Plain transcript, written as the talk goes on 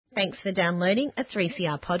Thanks for downloading a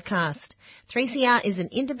 3CR podcast. 3CR is an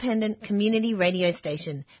independent community radio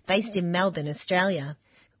station based in Melbourne, Australia.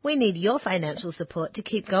 We need your financial support to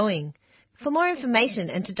keep going. For more information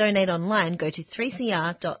and to donate online, go to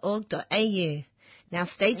 3cr.org.au. Now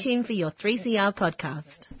stay tuned for your 3CR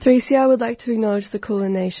podcast. 3CR would like to acknowledge the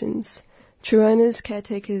Kulin Nations, true owners,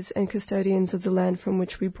 caretakers and custodians of the land from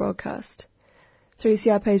which we broadcast.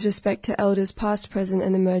 3CR pays respect to elders past, present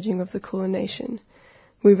and emerging of the Kulin Nation.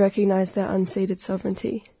 We recognise their unceded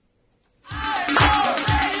sovereignty.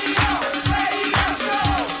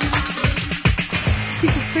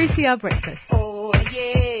 This is 3CR Breakfast. Oh,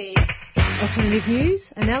 yeah. Alternative news,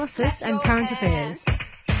 analysis and current affairs.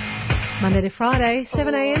 Monday to Friday,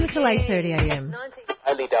 7am till 8:30am.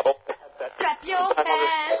 Only double. Clap your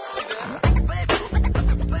hands.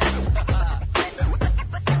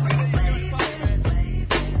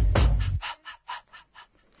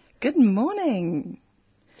 Good morning.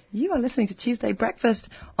 You are listening to Tuesday Breakfast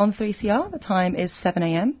on 3CR. The time is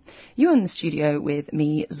 7am. You're in the studio with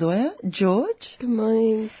me, Zoya, George. Good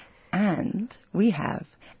morning. And we have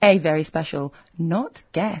a very special, not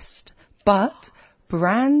guest, but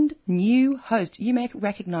brand new host. You may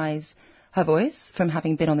recognise her voice from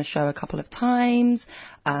having been on the show a couple of times,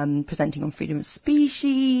 presenting on Freedom of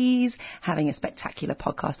Species, having a spectacular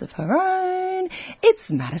podcast of her own.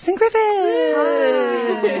 It's Madison Griffith.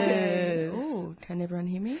 Oh, can everyone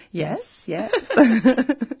hear me? Yes. Yeah,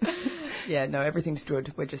 no, everything's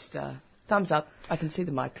good. We're just thumbs up. I can see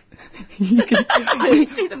the mic. I can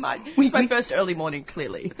see the mic. It's my first early morning,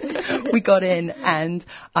 clearly. We got in and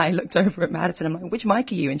I looked over at Madison. I'm like, which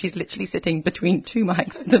mic are you? And she's literally sitting between two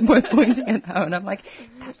mics that were pointing at her. And I'm like,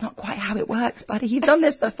 that's not quite how it works, buddy. You've done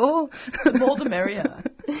this before. The more the merrier.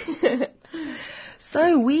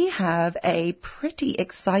 So we have a pretty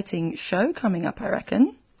exciting show coming up, I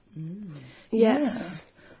reckon. Yes.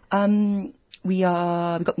 Yeah. We've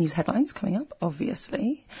got news headlines coming up,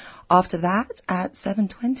 obviously. After that, at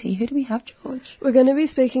 7:20, who do we have, George? We're going to be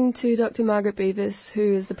speaking to Dr. Margaret Beavis,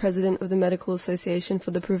 who is the president of the Medical Association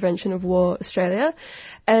for the Prevention of War Australia.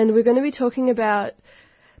 And we're going to be talking about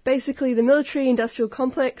basically the military-industrial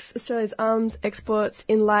complex, Australia's arms exports,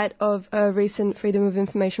 in light of a recent Freedom of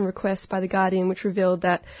Information request by The Guardian, which revealed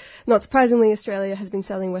that, not surprisingly, Australia has been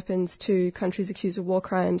selling weapons to countries accused of war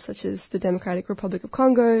crimes, such as the Democratic Republic of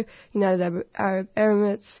Congo, United Arab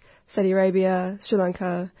Emirates, Saudi Arabia, Sri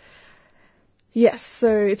Lanka. Yes, so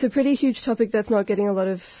it's a pretty huge topic that's not getting a lot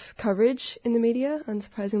of coverage in the media,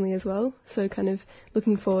 unsurprisingly as well. So kind of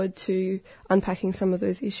looking forward to unpacking some of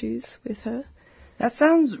those issues with her. That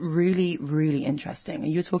sounds really, really interesting.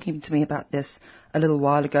 You were talking to me about this a little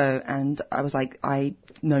while ago, and I was like, I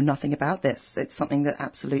know nothing about this. It's something that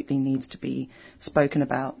absolutely needs to be spoken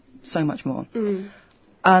about so much more.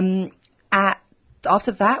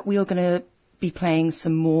 After that, we are going to be playing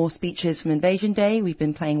some more speeches from Invasion Day. We've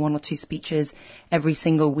been playing one or two speeches every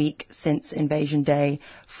single week since Invasion Day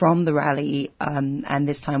from the rally, and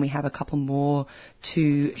this time we have a couple more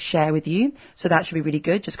to share with you. So that should be really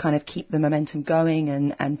good. Just kind of keep the momentum going,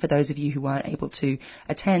 and for those of you who weren't able to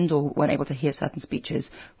attend or weren't able to hear certain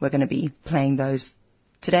speeches, we're going to be playing those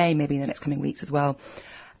today, maybe in the next coming weeks as well.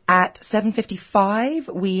 At 7:55,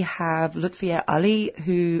 we have Lutfia Ali,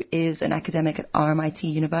 who is an academic at RMIT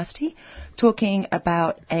University, talking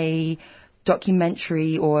about a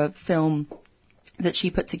documentary or a film that she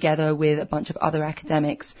put together with a bunch of other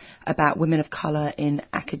academics about women of colour in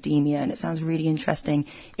academia, and it sounds really interesting.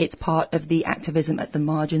 It's part of the Activism at the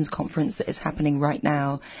Margins conference that is happening right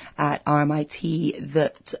now at RMIT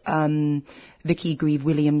that Vicky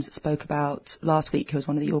Grieve-Williams spoke about last week, who was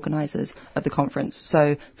one of the organisers of the conference.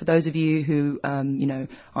 So for those of you who,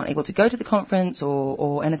 aren't able to go to the conference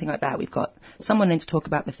or anything like that, we've got someone in to talk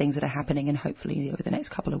about the things that are happening, and hopefully over the next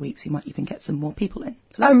couple of weeks we might even get some more people in.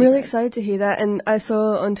 So I'm really excited to hear that, and I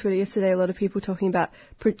saw on Twitter yesterday a lot of people talking about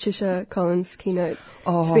Patricia Collins' keynote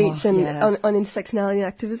speech and on intersectionality and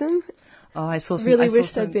activism. Oh, I saw some. Really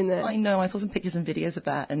wished I'd been there. I know, I saw some pictures and videos of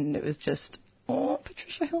that, and it was just,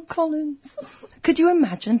 Patricia Hill Collins. Could you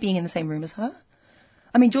imagine being in the same room as her?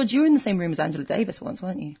 I mean, George, you were in the same room as Angela Davis once,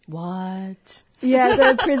 weren't you? What? Yeah,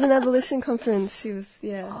 the Prison Abolition Conference. She was,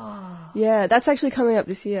 Yeah, that's actually coming up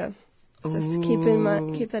this year. Just keep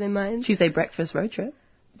that in mind. Tuesday breakfast road trip.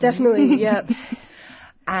 Definitely, yeah.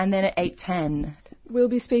 And then at 8:10, we'll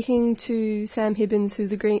be speaking to Sam Hibbins,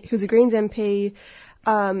 who's a Greens MP,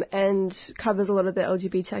 and covers a lot of the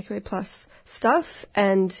LGBTQA plus stuff.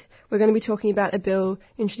 And we're going to be talking about a bill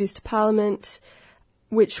introduced to Parliament,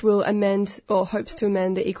 which will amend or hopes to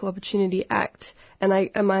amend the Equal Opportunity Act. And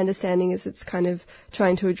my understanding is it's kind of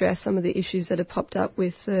trying to address some of the issues that have popped up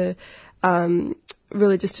with the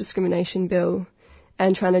religious discrimination bill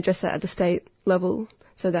and trying to address that at the state level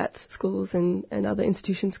so that schools and other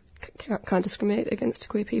institutions can't discriminate against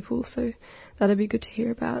queer people. So that'd be good to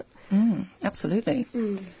hear about. Absolutely.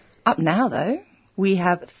 Up now, though, we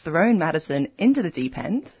have thrown Madison into the deep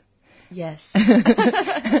end. Yes.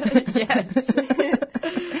 Yes.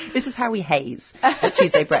 This is how we haze at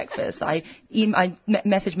Tuesday breakfast. I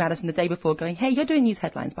messaged Madison the day before going, hey, you're doing news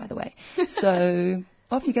headlines, by the way. So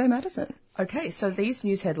off you go, Madison. Okay, so these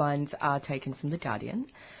news headlines are taken from The Guardian.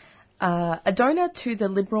 A donor to the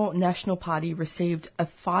Liberal National Party received a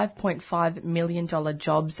 $5.5 million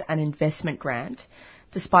jobs and investment grant,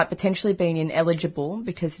 despite potentially being ineligible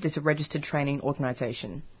because it is a registered training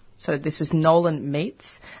organisation. So this was Nolan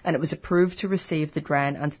Meats, and it was approved to receive the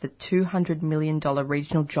grant under the $200 million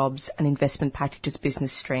Regional Jobs and Investment Packages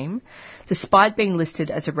business stream, despite being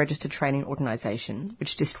listed as a registered training organisation,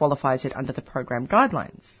 which disqualifies it under the program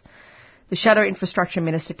guidelines. The Shadow Infrastructure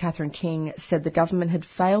Minister, Catherine King, said the government had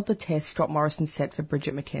failed the test Scott Morrison set for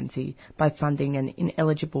Bridget McKenzie by funding an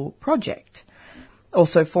ineligible project.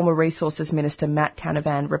 Also, former Resources Minister Matt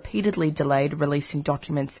Canavan repeatedly delayed releasing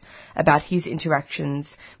documents about his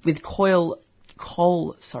interactions with coal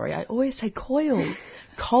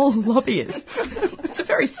lobbyists. It's a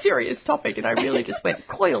very serious topic, and I really just went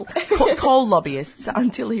coal lobbyists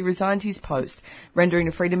until he resigned his post, rendering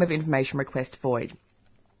a Freedom of Information request void.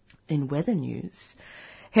 In weather news,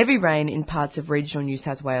 heavy rain in parts of regional New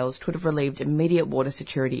South Wales could have relieved immediate water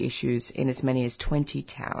security issues in as many as 20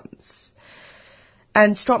 towns.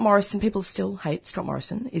 And Scott Morrison, people still hate Scott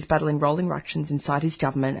Morrison, is battling rolling ructions inside his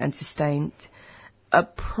government and sustained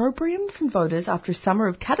opprobrium from voters after a summer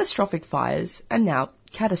of catastrophic fires and now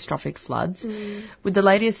catastrophic floods, with the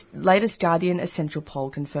latest Guardian Essential poll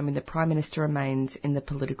confirming the Prime Minister remains in the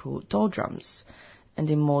political doldrums. And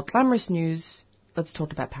in more glamorous news, let's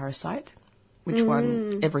talk about Parasite, which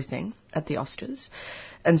won everything at the Oscars.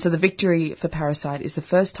 And so the victory for Parasite is the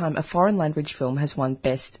first time a foreign language film has won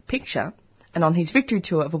Best Picture. And on his victory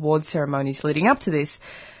tour of awards ceremonies leading up to this,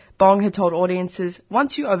 Bong had told audiences,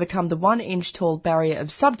 once you overcome the 1-inch tall barrier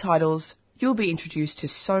of subtitles, you'll be introduced to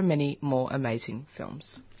so many more amazing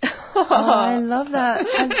films. Oh, I love that.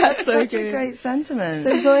 That's so such good. a great sentiment.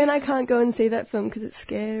 So Zoe and I can't go and see that film because it's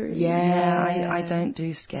scary. Yeah, I don't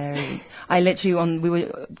do scary. I literally, we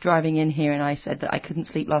were driving in here and I said that I couldn't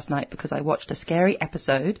sleep last night because I watched a scary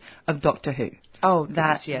episode of Doctor Who. Oh,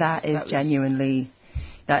 that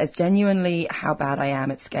is genuinely how bad I am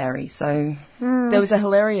at scary. So there was a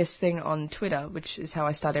hilarious thing on Twitter, which is how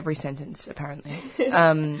I start every sentence, apparently.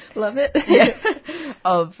 Love it. Yeah.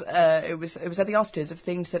 It was at the Oscars of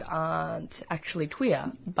things that aren't actually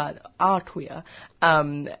queer but are queer,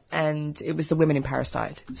 and it was the women in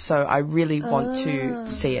Parasite. So I really want to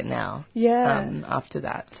see it now. Yeah. After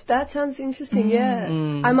that. That sounds interesting. Yeah.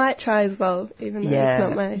 I might try as well, even though it's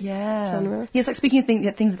not my genre. Yeah, it's like speaking of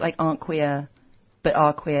things that like aren't queer but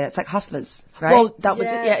are queer. It's like Hustlers, right? Well, that was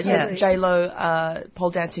it. Yeah, it's totally. J-Lo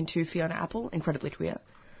pole dancing to Fiona Apple, incredibly queer.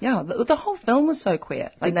 Yeah, the whole film was so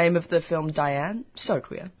queer. The name of the film, Diane, so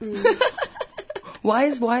queer.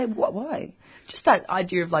 Why? Just that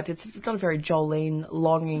idea of like it's got a very Jolene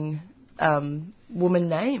longing woman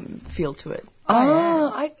name feel to it.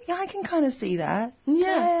 I can kind of see that.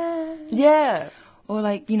 Yeah. Or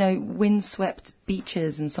like, windswept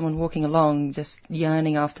beaches and someone walking along just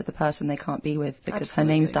yearning after the person they can't be with because her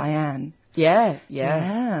name's Diane. Yeah.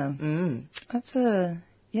 That's a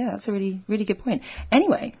really, really good point.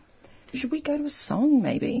 Anyway, should we go to a song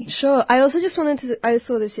maybe? Sure. I also just I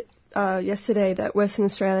saw this yesterday that Western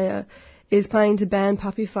Australia is planning to ban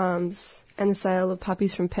puppy farms and the sale of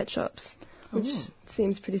puppies from pet shops, which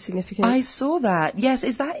seems pretty significant. I saw that. Yes,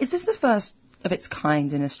 is this the first of its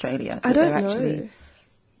kind in Australia? I don't know.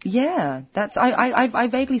 Yeah, I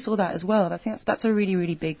vaguely saw that as well. I think that's a really,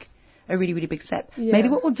 really big step. Yeah. Maybe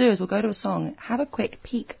what we'll do is we'll go to a song, have a quick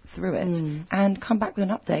peek through it, and come back with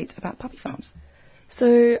an update about puppy farms.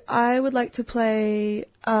 So I would like to play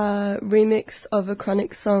a remix of a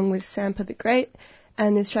Chronic song with Sampa the Great,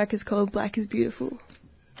 and this track is called Black is Beautiful.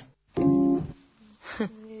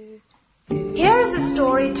 Here is a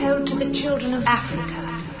story told to the children of Africa.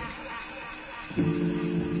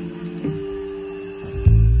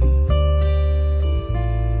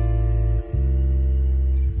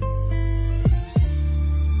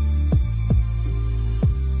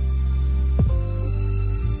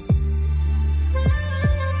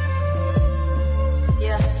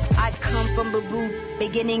 Samburu,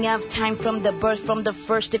 beginning of time from the birth, from the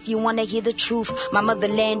first. If you wanna hear the truth, my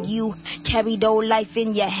motherland, you carried old life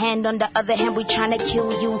in your hand. On the other hand, we tryna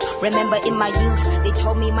kill you. Remember in my youth, they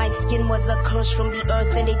told me my skin was a curse from the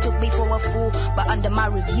earth, and they took me for a fool. But under my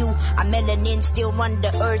review, our melanin still run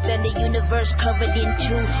the earth and the universe covered in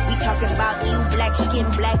two. We talking about you, black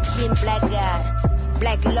skin, black kin, black God,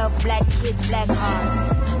 black love, black kids, black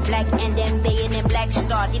heart. Black and then baying and black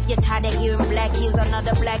start. If you're tired of hearing black, here's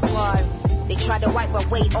another black bar. They try to wipe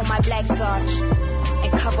away all my black thoughts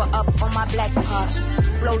and cover up on my black past.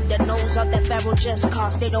 Blow the nose of the pharaoh just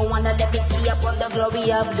cause they don't wanna let me see up on the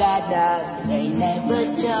glory of God. Now, they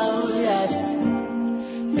never told us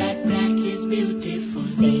that black is beautiful.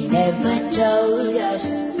 They never told us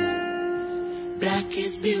black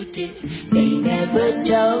is beauty. They never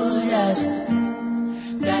told us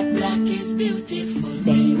that black is beautiful.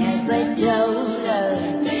 They never told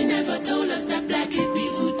us. They never told us that black is beautiful.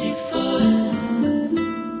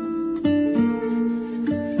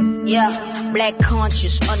 Yeah. Black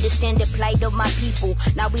conscious, understand the plight of my people.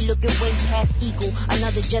 Now we looking way past equal.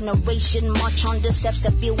 Another generation march on the steps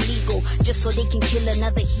to feel legal, just so they can kill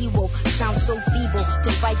another hero. Sounds so feeble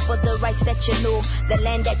to fight for the rights that you know, the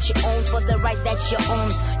land that you own, for the right that you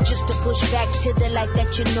own, just to push back to the life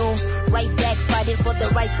that you know. Right back fighting for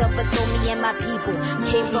the rights of us, so me and my people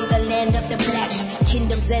came from the land of the blacks,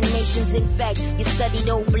 kingdoms and nations. In fact, you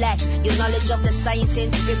studied old black, your knowledge of the science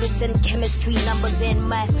and spirits and chemistry, numbers and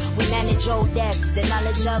math. We manage all that, the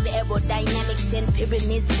knowledge of aerodynamics and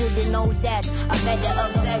pyramids, still to know that. A matter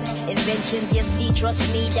of fact, inventions you see, trust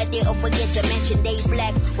me, that they all forget to mention they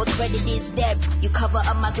black. What credit is that? You cover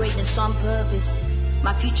up my greatness on purpose.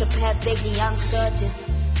 My future path vaguely uncertain.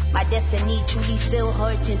 My destiny truly still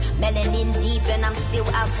hurting. Melanin deep and I'm still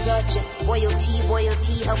out searching. Royalty,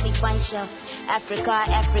 royalty, help me find shelf. Africa,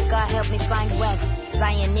 Africa, help me find wealth.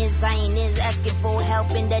 Zion is asking for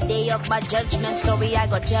help in the day of my judgment. Story I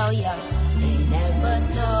go tell ya. They never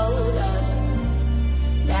told us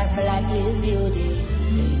that black is beauty.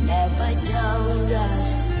 They never told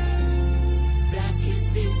us black is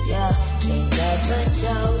beauty. Yeah, they never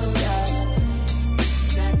told us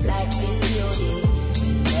that black is beauty.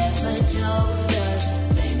 They never told us.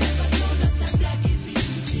 They never told us that black is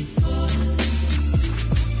beautiful.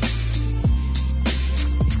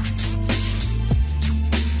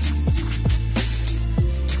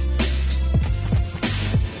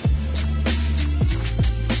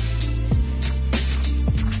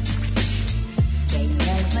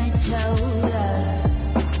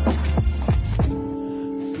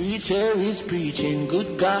 Preacher is preaching,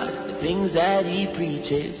 good God, the things that he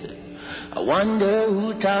preaches. I wonder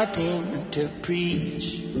who taught him to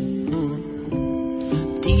preach.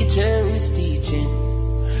 Teacher is teaching,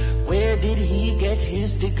 where did he get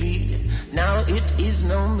his degree? Now it is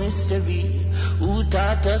no mystery, who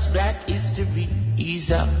taught us black history?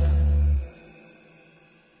 Ease up.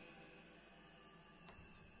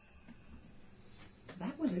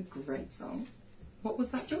 That was a great song. What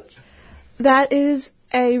was that, George? That is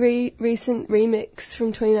a recent remix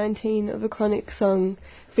from 2019 of a Chronic song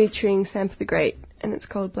featuring Sampa the Great, and it's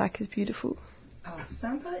called Black is Beautiful. Oh,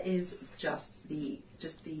 Sampa is just the...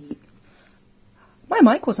 My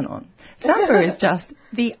mic wasn't on. Sampa is just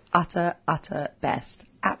the utter best.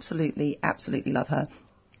 Absolutely, absolutely love her.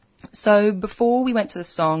 So before we went to the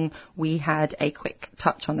song, we had a quick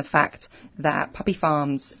touch on the fact that puppy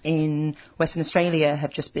farms in Western Australia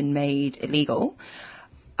have just been made illegal.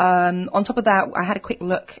 On top of that, I had a quick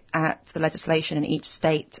look at the legislation in each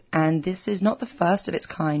state, and this is not the first of its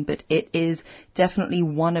kind, but it is definitely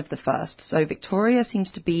one of the first. So Victoria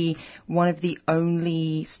seems to be one of the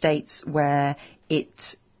only states where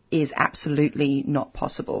it is absolutely not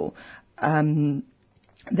possible.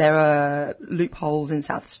 There are loopholes in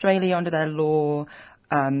South Australia under their law.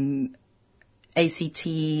 ACT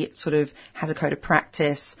sort of has a code of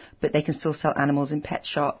practice, but they can still sell animals in pet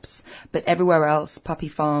shops. But everywhere else, puppy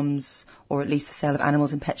farms, or at least the sale of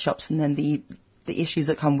animals in pet shops, and then the issues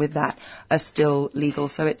that come with that are still legal.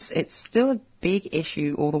 So it's still a big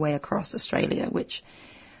issue all the way across Australia, which,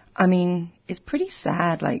 I mean, is pretty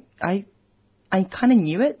sad. Like, I kind of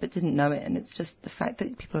knew it, but didn't know it, and it's just the fact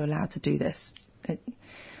that people are allowed to do this.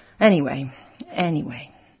 Anyway.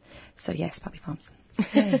 So yes, puppy farms.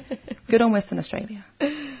 Good on Western Australia.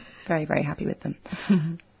 Very, very happy with them.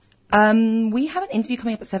 We have an interview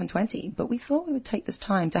coming up at 7:20, but we thought we would take this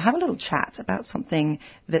time to have a little chat about something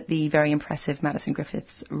that the very impressive Madison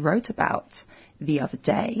Griffiths wrote about the other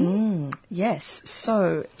day. Yes.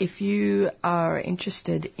 So if you are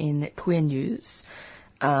interested in queer news,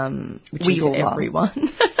 which We is all are. everyone,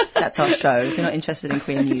 That's our show. If you're not interested in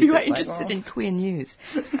queer news. If you are interested in queer news,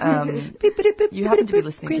 you happen to be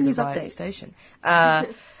listening to the right station.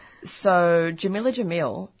 So Jameela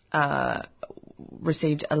Jamil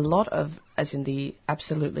received a lot of, as in the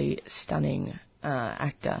absolutely stunning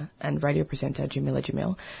actor and radio presenter Jameela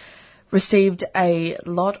Jamil, received a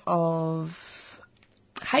lot of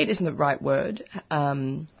hate isn't the right word.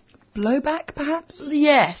 Blowback, perhaps?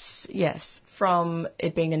 Yes. From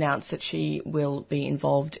it being announced that she will be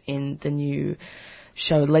involved in the new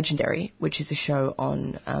show Legendary, which is a show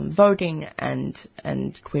on voting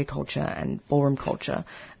and queer culture and ballroom culture,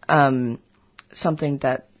 something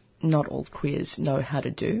that not all queers know how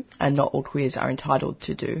to do and not all queers are entitled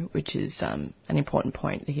to do, which is an important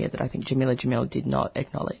point here that I think Jameela Jamil did not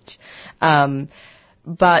acknowledge.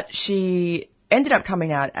 But she ended up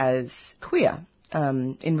coming out as queer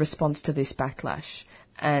in response to this backlash,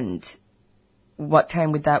 and what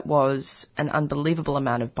came with that was an unbelievable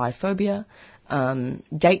amount of biphobia,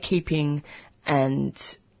 gatekeeping, and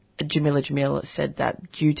Jameela Jamil said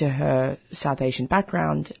that due to her South Asian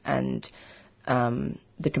background and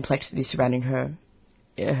the complexity surrounding her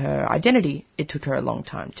identity, it took her a long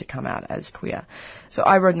time to come out as queer. So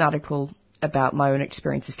I wrote an article about my own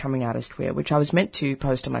experiences coming out as queer, which I was meant to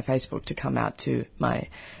post on my Facebook to come out to my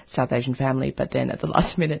South Asian family, but then at the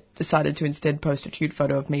last minute decided to instead post a cute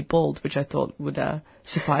photo of me bald, which I thought would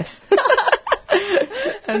suffice.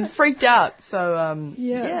 And freaked out. So,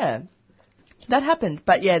 yeah, that happened.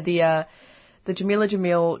 But yeah, the Jameela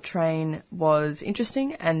Jamil train was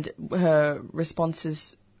interesting, and her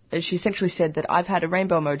responses, she essentially said that I've had a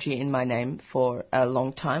rainbow emoji in my name for a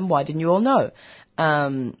long time. Why didn't you all know?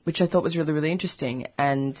 Which I thought was really, really interesting.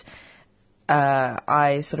 And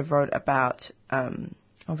I sort of wrote about,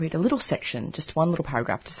 I'll read a little section, just one little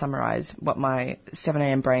paragraph to summarise what my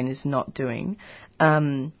 7am brain is not doing.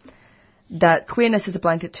 That queerness as a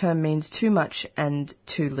blanket term means too much and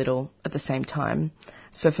too little at the same time.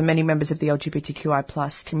 So for many members of the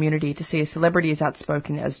LGBTQI+ community, to see a celebrity as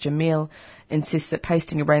outspoken as Jamil insist that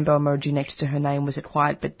pasting a rainbow emoji next to her name was a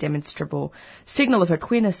quiet but demonstrable signal of her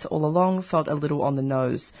queerness all along felt a little on the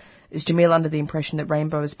nose. Is Jamil under the impression that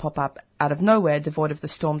rainbows pop up out of nowhere, devoid of the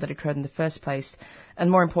storm that occurred in the first place?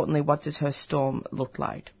 And more importantly, what does her storm look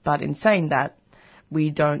like? But in saying that, we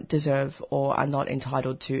don't deserve or are not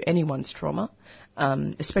entitled to anyone's trauma,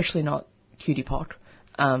 especially not cutie pot,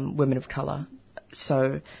 women of colour.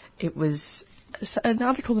 So it was an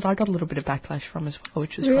article that I got a little bit of backlash from as well,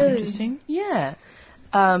 which was quite interesting. Yeah.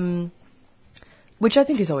 Which I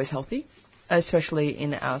think is always healthy, especially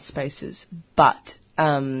in our spaces. But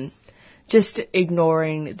just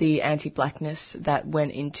ignoring the anti-blackness that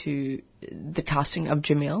went into the casting of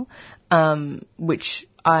Jamil, which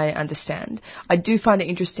I understand. I do find it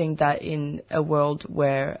interesting that in a world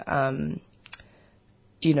where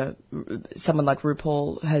someone like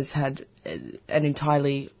RuPaul has had an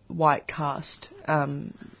entirely white cast,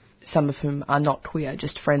 some of whom are not queer,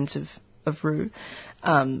 just friends of Ru,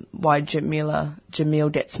 why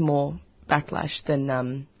Jamil gets more backlash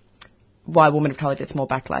than, why a woman of colour gets more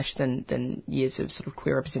backlash than years of sort of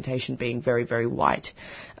queer representation being very, very white,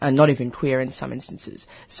 and not even queer in some instances.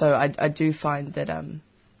 So I do find that,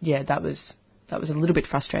 that was a little bit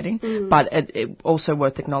frustrating, but it also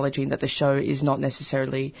worth acknowledging that the show is not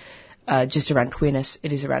necessarily just around queerness.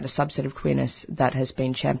 It is around a subset of queerness that has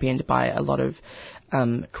been championed by a lot of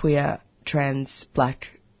queer, trans, black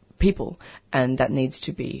people, and that needs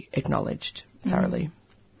to be acknowledged thoroughly.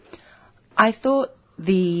 I thought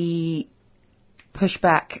the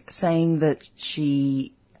pushback saying that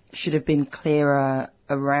she should have been clearer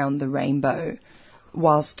around the rainbow,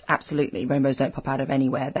 whilst absolutely rainbows don't pop out of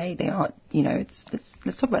anywhere, they are,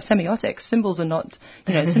 let's talk about semiotics. Symbols are not,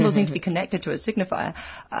 symbols need to be connected to a signifier.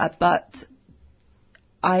 But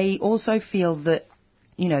I also feel that,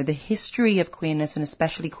 the history of queerness, and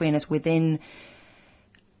especially queerness within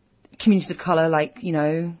communities of colour, like,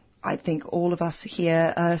 I think all of us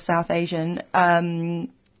here are South Asian,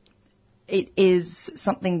 it is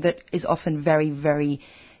something that is often very, very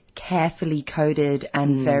carefully coded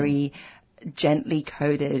and very gently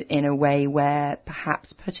coded in a way where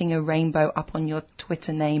perhaps putting a rainbow up on your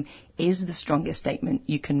Twitter name is the strongest statement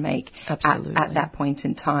you can make at that point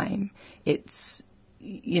in time. It's,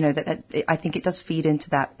 I think it does feed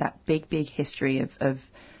into that big, big history of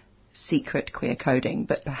secret queer coding,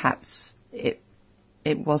 but perhaps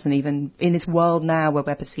it wasn't even in this world now where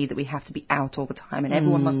we're perceived that we have to be out all the time and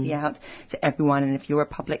everyone must be out to everyone, and if you're a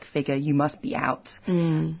public figure you must be out.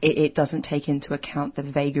 It doesn't take into account the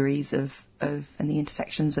vagaries of and the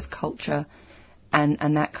intersections of culture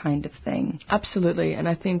and that kind of thing. Absolutely. And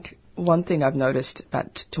I think one thing I've noticed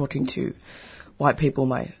about talking to white people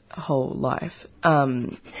my whole life. I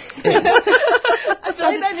feel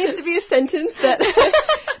like that needs to be a sentence that,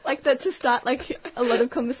 like that, to start like a lot of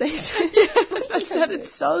conversation. Yeah, that sounded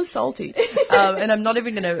so salty. And I'm not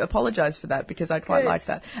even going to apologise for that because I quite like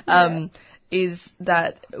that. Is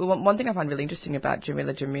that one thing I find really interesting about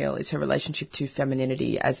Jameela Jamil is her relationship to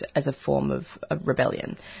femininity as a form of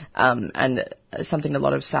rebellion, and something a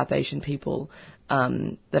lot of South Asian people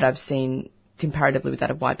that I've seen comparatively with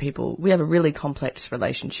that of white people, we have a really complex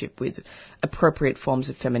relationship with appropriate forms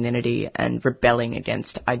of femininity and rebelling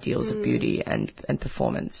against ideals of beauty and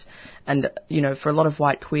performance. And, you know, for a lot of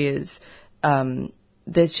white queers,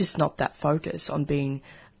 there's just not that focus on being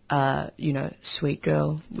you know, sweet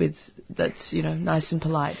girl with that's, you know, nice and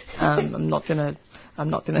polite. I'm not gonna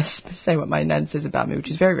say what my nan says about me,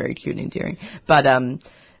 which is very, very cute and endearing. But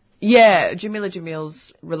yeah, Jameela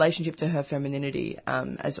Jamil's relationship to her femininity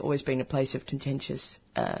has always been a place of contentious,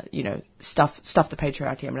 you know, stuff the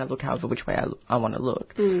patriarchy. I'm going to look however which way I want to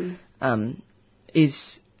look.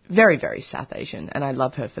 Is very, very South Asian, and I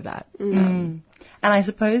love her for that. And I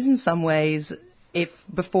suppose in some ways, if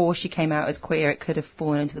before she came out as queer, it could have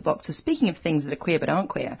fallen into the box of speaking of things that are queer but aren't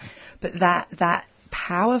queer. But that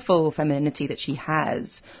powerful femininity that she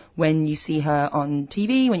has when you see her on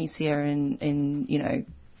TV, when you see her in you know,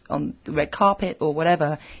 on the red carpet or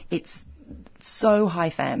whatever, it's so high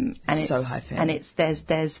femme, and it's so high femme. And it's there's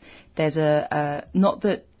a not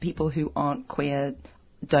that people who aren't queer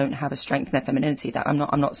don't have a strength in their femininity. That I'm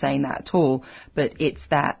not saying that at all, but it's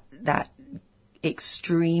that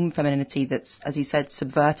extreme femininity that's, as you said,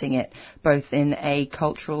 subverting it both in a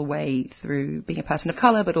cultural way through being a person of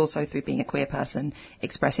colour, but also through being a queer person,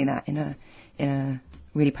 expressing that in a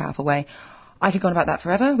really powerful way. I could go on about that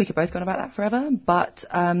forever. We could both go on about that forever. But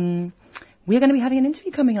we're going to be having an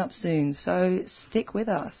interview coming up soon, so stick with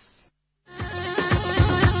us.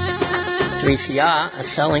 3CR are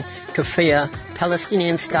selling keffiyeh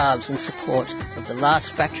Palestinian scarves in support of the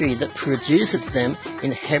last factory that produces them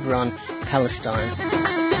in Hebron, Palestine.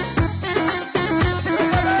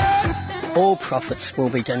 All profits will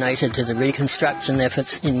be donated to the reconstruction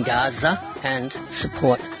efforts in Gaza and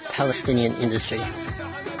support Palestinian industry.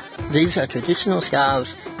 These are traditional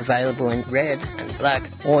scarves available in red and black,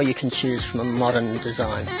 or you can choose from a modern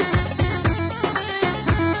design.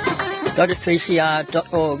 Go to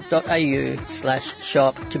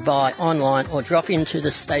 3cr.org.au/shop to buy online or drop into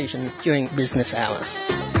the station during business hours.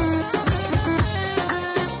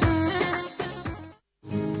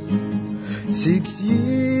 Six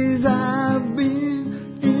years I've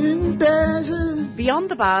been in prison. Beyond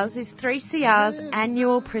the Bars is 3CR's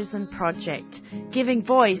annual prison project, giving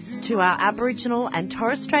voice to our Aboriginal and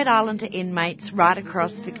Torres Strait Islander inmates right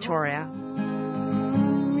across Victoria.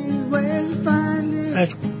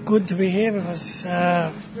 It's good to be here because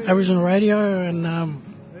Aboriginal radio, and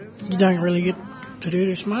you don't really get to do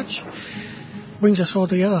this much. Brings us all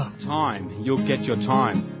together. You'll get your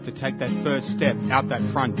time to take that first step out that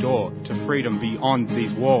front door to freedom beyond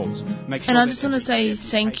these walls. And I just want to say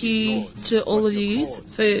thank you to all of you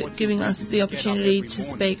for giving us the opportunity to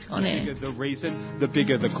speak on air. The bigger the reason, the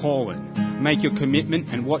bigger the calling. Make your commitment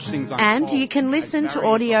and watch things unfold. And you can listen to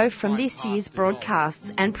audio from this year's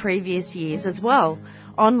broadcasts and previous years as well,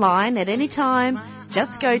 online at any time.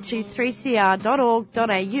 Just go to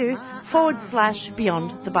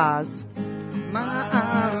 3cr.org.au/Beyond the Bars.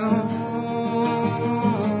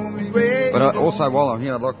 But also, while I'm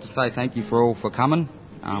here, I'd like to say thank you for coming,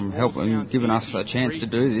 helping, giving us a chance to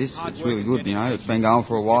do this. It's really good, you know. It's been going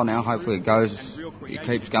for a while now. Hopefully it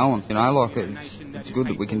keeps going. You know, like it's good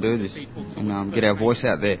that we can do this and get our voice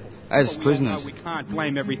out there as prisoners. We can't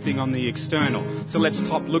blame everything on the external, so let's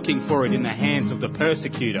stop looking for it in the hands of the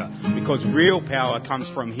persecutor, because real power comes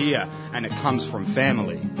from here and it comes from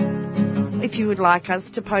family. If you would like us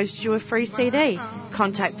to post you a free CD,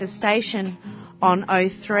 contact the station on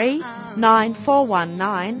 03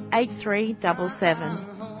 9419 8377.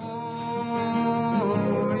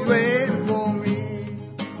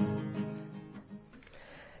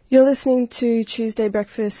 You're listening to Tuesday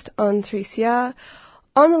Breakfast on 3CR.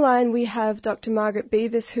 On the line we have Dr. Margaret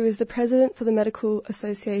Beavis, who is the President for the Medical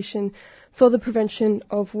Association for the Prevention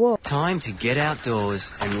of War. Time to get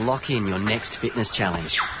outdoors and lock in your next fitness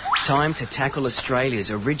challenge. Time to tackle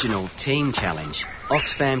Australia's original team challenge,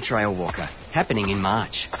 Oxfam Trail Walker, happening in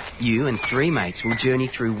March. You and 3 mates will journey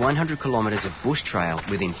through 100 kilometres of bush trail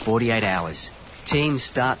within 48 hours. Teams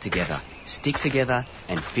start together, stick together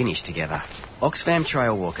and finish together. Oxfam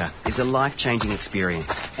Trail Walker is a life-changing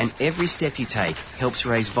experience, and every step you take helps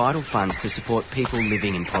raise vital funds to support people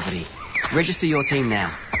living in poverty. Register your team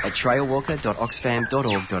now at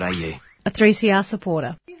trailwalker.oxfam.org.au. A 3CR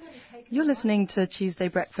supporter. You're listening to Tuesday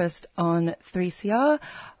Breakfast on 3CR.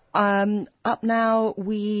 Up now,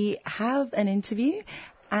 we have an interview,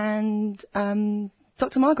 and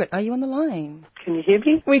Dr. Margaret, are you on the line? Can you hear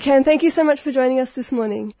me? We can. Thank you so much for joining us this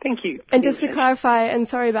morning. Thank you. And just to clarify, and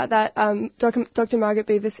sorry about that, Dr. Margaret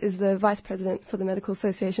Beavis is the Vice President for the Medical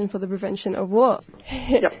Association for the Prevention of War.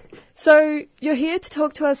 Yep. So you're here to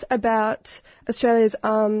talk to us about Australia's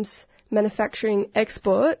arms manufacturing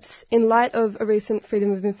exports in light of a recent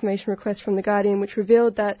Freedom of Information request from The Guardian, which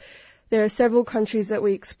revealed that there are several countries that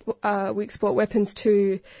we export weapons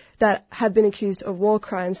to that have been accused of war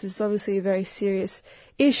crimes. This is obviously a very serious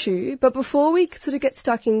issue. But before we sort of get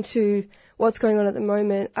stuck into what's going on at the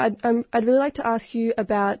moment, I'd really like to ask you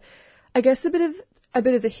about, I guess, a bit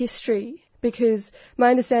of the history, because my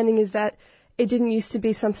understanding is that it didn't used to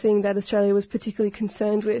be something that Australia was particularly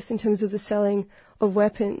concerned with in terms of the selling of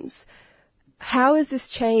weapons. How has this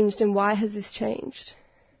changed, and why has this changed?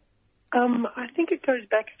 I think it goes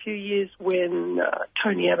back a few years when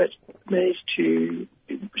Tony Abbott managed to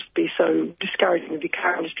be so discouraging of the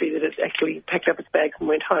car industry that it actually packed up its bags and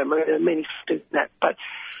went home. I mean, there are many factors in that, but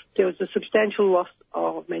there was a substantial loss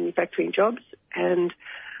of manufacturing jobs, and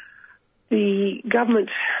the government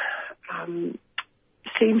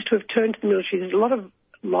seems to have turned to the military. There's a lot of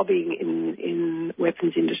lobbying in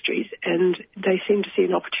weapons industries, and they seem to see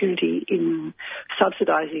an opportunity in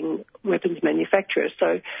subsidising weapons manufacturers.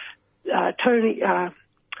 So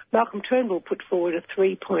Malcolm Turnbull put forward a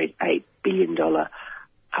 $3.8 billion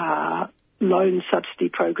loan subsidy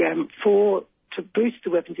program to boost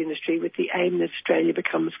the weapons industry, with the aim that Australia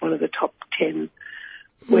becomes one of the top 10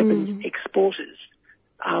 weapons exporters.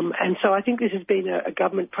 And so I think this has been a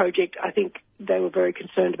government project. I think they were very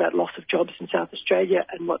concerned about loss of jobs in South Australia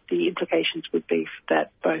and what the implications would be for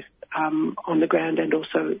that, both on the ground and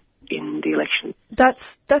also in the election.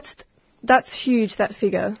 That's huge, that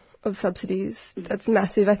figure of subsidies. That's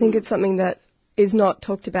massive. I think it's something that is not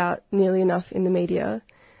talked about nearly enough in the media.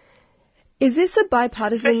 Is this a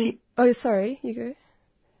bipartisan... Oh, sorry, you go.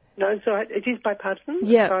 No, it's all right. It is bipartisan,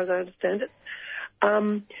 as far as I understand it.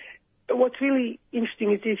 What's really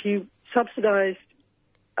interesting is if you subsidise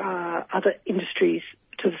other industries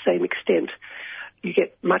to the same extent, you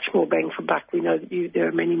get much more bang for buck. We know that there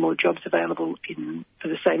are many more jobs available for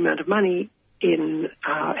the same amount of money in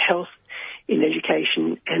health, in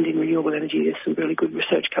education, and in renewable energy. There's some really good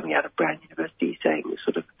research coming out of Brown University saying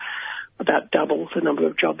sort of about double the number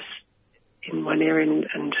of jobs in one area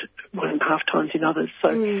and 1.5 times in others. So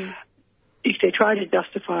if they try to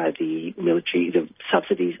justify the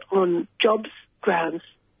subsidies on jobs grounds,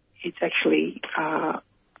 it's actually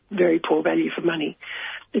very poor value for money.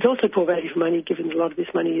 It's also poor value for money given that a lot of this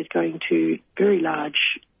money is going to very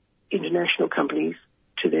large international companies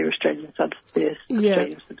to their Australian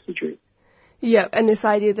subsidiaries. Yeah, and this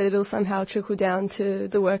idea that it'll somehow trickle down to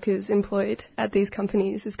the workers employed at these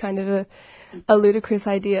companies is kind of a ludicrous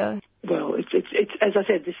idea. Well, it's as I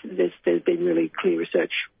said, there's been really clear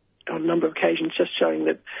research on a number of occasions just showing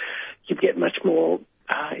that you get much more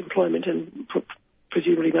employment and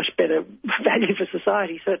presumably much better value for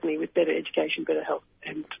society, certainly with better education, better health,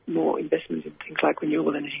 and more investment in things like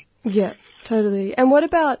renewable energy. Yeah, totally. And what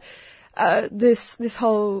about this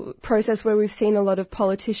whole process where we've seen a lot of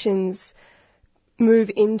politicians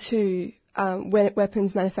move into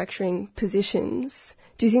weapons manufacturing positions?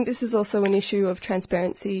 Do you think this is also an issue of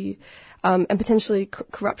transparency and potentially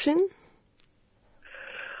corruption?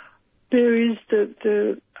 There is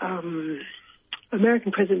the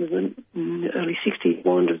American president in the early 60s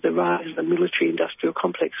warned of the rise of the military-industrial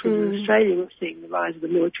complex. In Australia, we're seeing the rise of the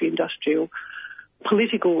military-industrial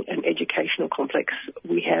political and educational complex.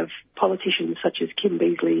 We have politicians such as Kim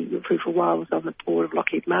Beazley, who for a while was on the board of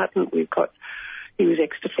Lockheed Martin. He was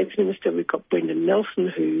ex-defence minister. We've got Brendan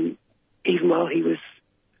Nelson, who, even while he was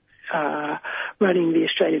running the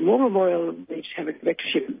Australian War Memorial, managed to have a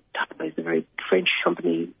directorship. It's a very French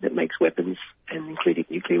company that makes weapons, and including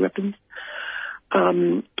nuclear weapons.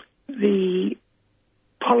 The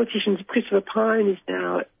politicians, Christopher Pyne is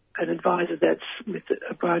now an advisor that's with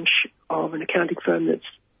a branch of an accounting firm that's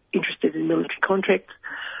interested in military contracts.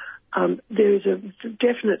 There is a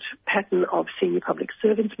definite pattern of senior public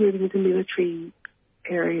servants moving into military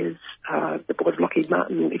areas. The board of Lockheed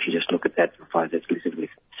Martin, if you just look at that, you'll find it's listed with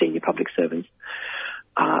senior public servants.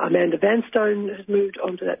 Amanda Vanstone has moved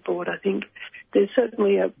onto that board, I think. There's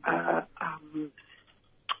certainly a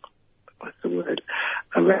what's the word,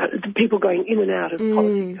 around the people going in and out of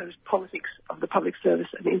politics of the public service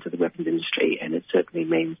and into the weapons industry, and it certainly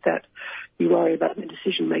means that you worry about their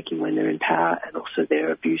decision making when they're in power and also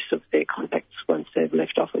their abuse of their contacts once they've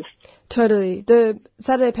left office. Totally. The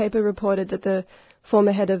Saturday paper reported that the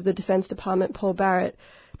former head of the Defence Department, Paul Barrett,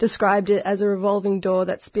 described it as a revolving door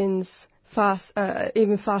that spins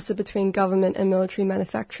even faster between government and military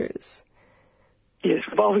manufacturers. Yes,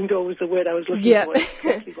 revolving door was the word I was looking for. It's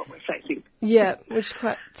exactly what we're facing. Yeah, which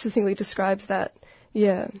quite succinctly describes that.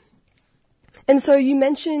 Yeah. And so you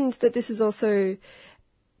mentioned that this is also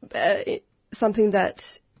something that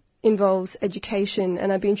involves education,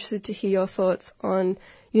 and I'd be interested to hear your thoughts on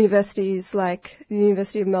universities like the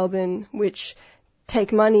University of Melbourne, which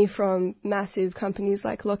take money from massive companies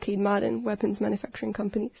like Lockheed Martin, weapons manufacturing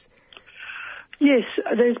companies. Yes,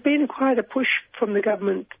 there's been quite a push from the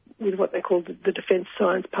government with what they call the Defence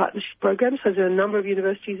Science Partnership Program. So there are a number of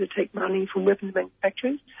universities that take money from weapons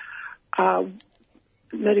manufacturers.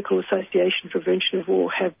 Medical Association for Prevention of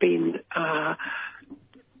War have been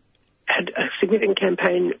had a significant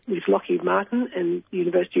campaign with Lockheed Martin, and the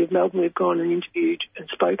University of Melbourne. We've gone and interviewed and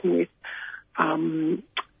spoken with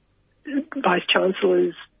Vice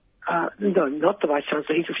Chancellors, no, not the Vice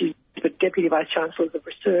Chancellor, he's refused, but Deputy Vice Chancellors of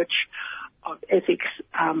Research, of Ethics.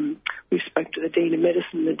 We've spoken to the Dean of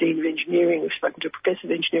Medicine, the Dean of Engineering, we've spoken to a Professor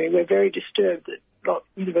of Engineering. We're very disturbed that the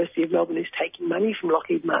University of Melbourne is taking money from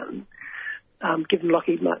Lockheed Martin, given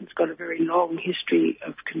Lockheed Martin's got a very long history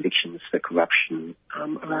of convictions for corruption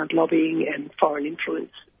around lobbying and foreign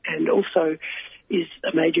influence, and also is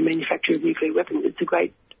a major manufacturer of nuclear weapons. It's a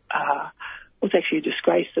great, it's actually a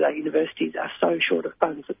disgrace that our universities are so short of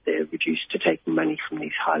funds that they're reduced to taking money from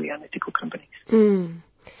these highly unethical companies.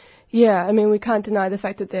 Yeah, I mean, we can't deny the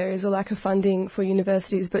fact that there is a lack of funding for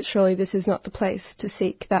universities, but surely this is not the place to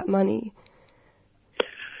seek that money.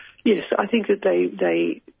 Yes, I think that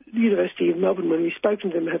the University of Melbourne, when we've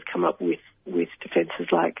spoken to them, have come up with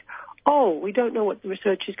defences like, oh, we don't know what the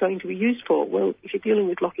research is going to be used for. Well, if you're dealing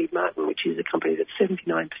with Lockheed Martin, which is a company that's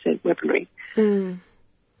 79% weaponry,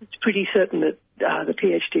 it's pretty certain that the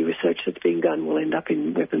PhD research that's being done will end up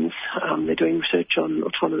in weapons. They're doing research on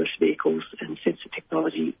autonomous vehicles and sensor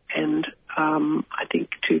technology, and I think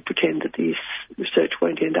to pretend that this research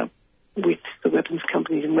won't end up with the weapons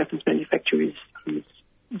companies and weapons manufacturers is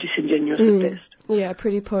disingenuous at best. Yeah,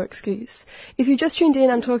 pretty poor excuse. If you just tuned in,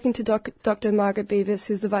 I'm talking to Dr. Margaret Beavis,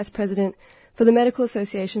 who's the Vice President for the Medical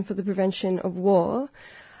Association for the Prevention of War.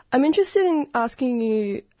 I'm interested in asking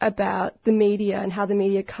you about the media and how the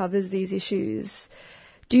media covers these issues.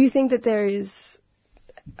 Do you think that there is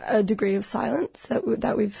a degree of silence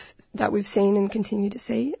that we've seen and continue to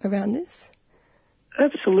see around this?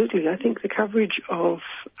 Absolutely. I think the coverage of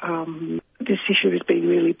this issue has been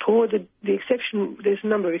really poor. The exception, there's a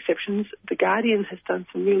number of exceptions. The Guardian has done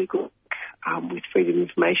some really good work with Freedom of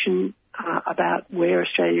Information about where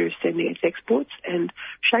Australia is sending its exports, and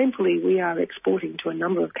shamefully we are exporting to a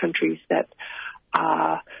number of countries that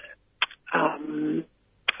are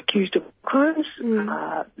accused of crimes,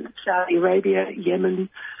 Saudi Arabia, Yemen,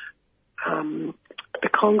 the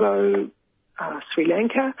Congo, Sri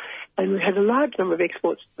Lanka, and we had a large number of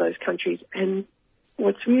exports to those countries. And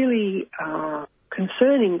what's really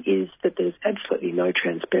concerning is that there's absolutely no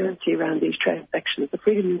transparency around these transactions. The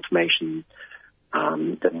Freedom of Information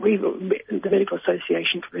the Medical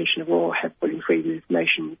Association for Prevention of War have put in freedom of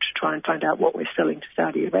information to try and find out what we're selling to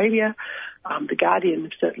Saudi Arabia. The Guardian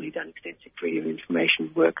have certainly done extensive freedom of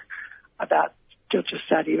information work about not just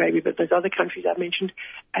Saudi Arabia, but those other countries I mentioned.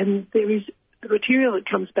 And there is the material that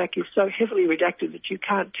comes back is so heavily redacted that you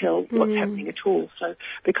can't tell what's happening at all. So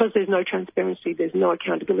because there's no transparency, there's no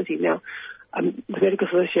accountability. Now, the Medical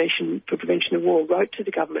Association for Prevention of War wrote to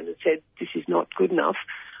the government and said this is not good enough.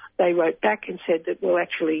 They wrote back and said that, well,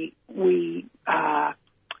 actually, we,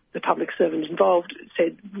 the public servants involved,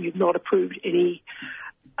 said we've not approved any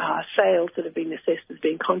sales that have been assessed as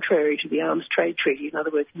being contrary to the Arms Trade Treaty. In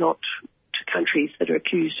other words, not to countries that are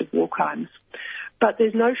accused of war crimes. But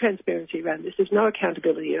there's no transparency around this. There's no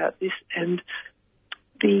accountability about this. And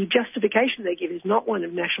the justification they give is not one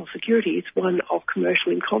of national security. It's one of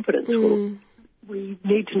commercial incompetence. Well, we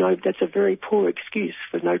need to know that's a very poor excuse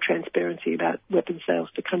for no transparency about weapon sales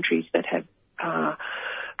to countries that have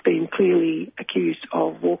been clearly accused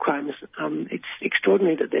of war crimes. It's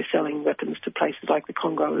extraordinary that they're selling weapons to places like the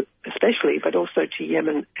Congo especially, but also to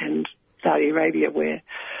Yemen and Saudi Arabia where,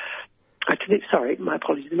 sorry, my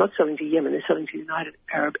apologies, they're not selling to Yemen, they're selling to the United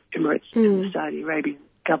Arab Emirates and the Saudi Arabian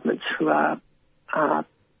governments who are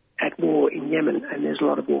at war in Yemen, and there's a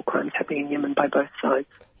lot of war crimes happening in Yemen by both sides.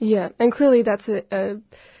 Yeah, and clearly that's a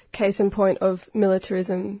case in point of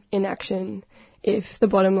militarism in action if the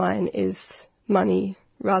bottom line is money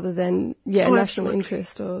rather than national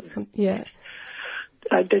interest or something. Yeah.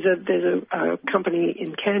 There's a company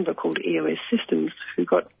in Canberra called EOS Systems who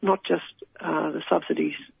got not just the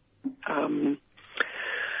subsidies,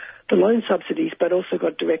 the loan subsidies, but also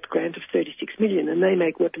got direct grant of $36 million, and they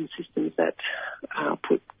make weapon systems that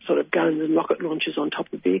put sort of guns and rocket launchers on top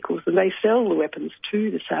of vehicles, and they sell the weapons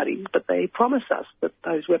to the Saudis, but they promise us that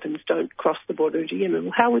those weapons don't cross the border into Yemen.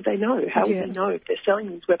 Well, how would they know? How would they know if they're selling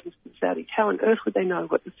these weapons to the Saudis? How on earth would they know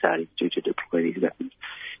what the Saudis do to deploy these weapons?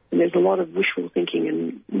 And there's a lot of wishful thinking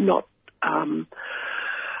and not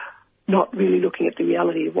really looking at the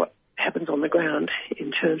reality of what happens on the ground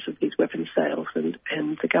in terms of these weapons sales, and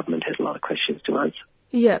the government has a lot of questions to answer.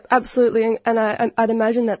 Yeah, absolutely, and I'd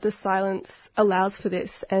imagine that the silence allows for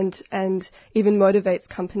this and even motivates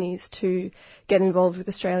companies to get involved with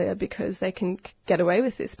Australia because they can get away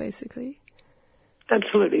with this, basically.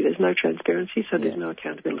 Absolutely, there's no transparency, so there's no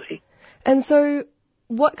accountability. And so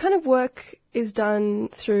what kind of work is done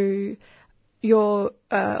through your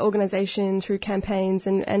organisation, through campaigns,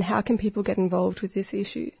 and how can people get involved with this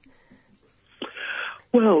issue?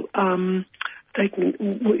 Well, we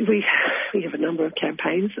have a number of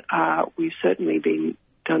campaigns. We've certainly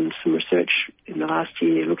done some research in the last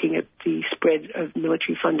year looking at the spread of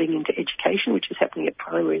military funding into education, which is happening at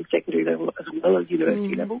primary and secondary level as well as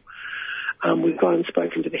university level. We've gone and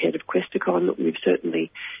spoken to the head of Questacon. We've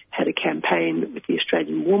certainly had a campaign with the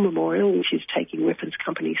Australian War Memorial, which is taking weapons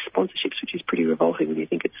companies' sponsorships, which is pretty revolting when you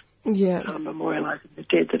think it's memorialising the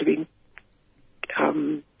dead that have been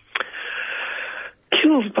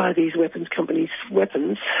killed by these weapons companies'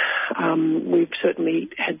 weapons. We've certainly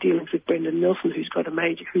had dealings with Brendan Nelson, who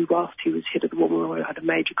whilst he was head of the War Memorial, had a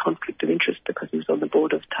major conflict of interest because he was on the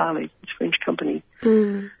board of Thales, this French company.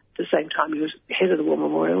 At the same time, he was head of the War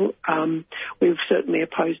Memorial. We've certainly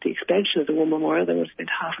opposed the expansion of the War Memorial. They would have spent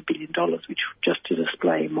 $500 million, which just to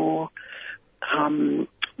display more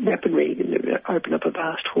weaponry, open up a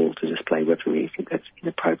vast hall to display weaponry. I think that's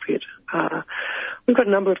inappropriate. We've got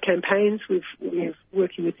a number of campaigns. We're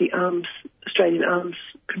working with the Australian Arms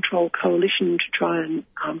Control Coalition to try and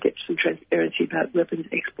get some transparency about weapons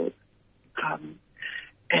exports.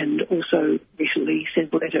 And also recently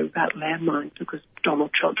sent a letter about landmines because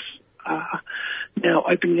Donald Trump's now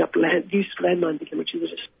opening up use of landmines again, which is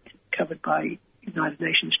just covered by United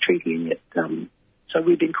Nations treaty, and yet so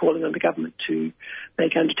we've been calling on the government to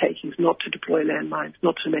make undertakings not to deploy landmines,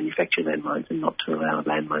 not to manufacture landmines, and not to allow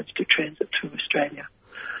landmines to transit through Australia.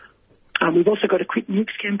 We've also got a Quit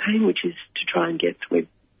Nukes campaign, which is to try and we're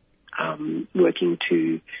working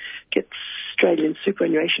to get Australian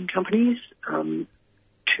superannuation companies to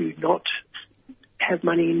not have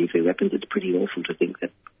money in nuclear weapons. It's pretty awful to think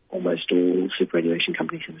that almost all superannuation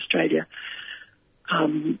companies in Australia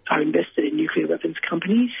are invested in nuclear weapons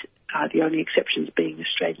companies, the only exceptions being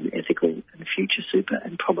Australian Ethical and Future Super,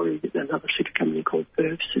 and probably another super company called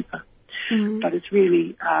Verve Super. But it's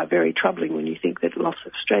really very troubling when you think that lots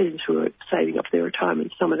of Australians who are saving up their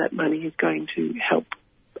retirement, some of that money is going to help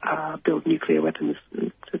build nuclear weapons.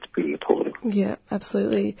 It's pretty appalling. Yeah,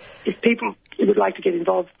 absolutely. If people would like to get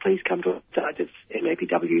involved, please come to our website. It's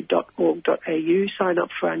mapw.org.au. Sign up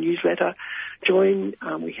for our newsletter. Join.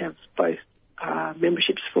 We have both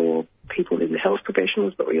memberships for people in the health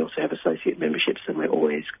professionals, but we also have associate memberships, and we're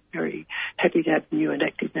always very happy to have new and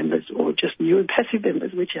active members or just new and passive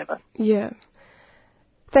members, whichever. Yeah.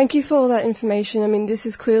 Thank you for all that information. I mean, this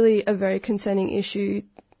is clearly a very concerning issue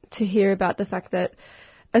to hear about the fact that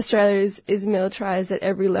Australia is militarised at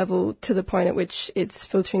every level to the point at which it's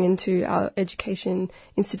filtering into our education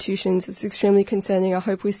institutions. It's extremely concerning. I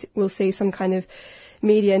hope we'll see some kind of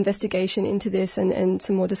media investigation into this and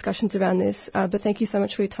some more discussions around this. But thank you so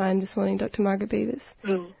much for your time this morning, Dr. Margaret Beavis.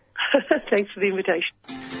 Thanks for the invitation.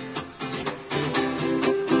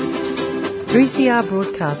 3CR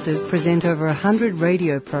broadcasters present over 100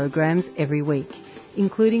 radio programs every week,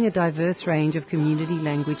 including a diverse range of community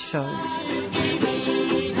language shows.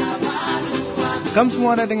 Come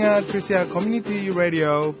semua dengar 3CR Community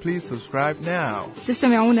Radio. Please subscribe now.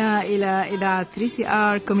 تستمعون إلى إذاعة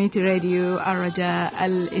 3CR Community Radio. الرجاء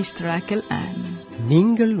الاشتراك الآن.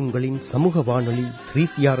 நீங்கள் உங்களின் சமூக வானொலி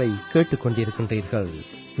 3CR-ஐ கேட்டுக்கொண்டிருக்கின்றீர்கள்.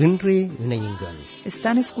 இன்றே இணையுங்கள்.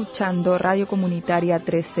 Están escuchando Radio Comunitaria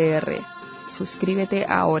 3CR. Suscríbete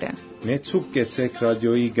ahora. Metzuk Getzek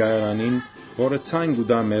Radioi Gairanin, Voratain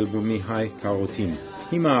Guda Melbourne High Karotin.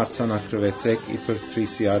 Hima Artsanakrevetzek Iper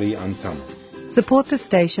 3CR Antam. Support the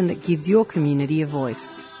station that gives your community a voice.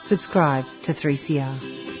 Subscribe to 3CR.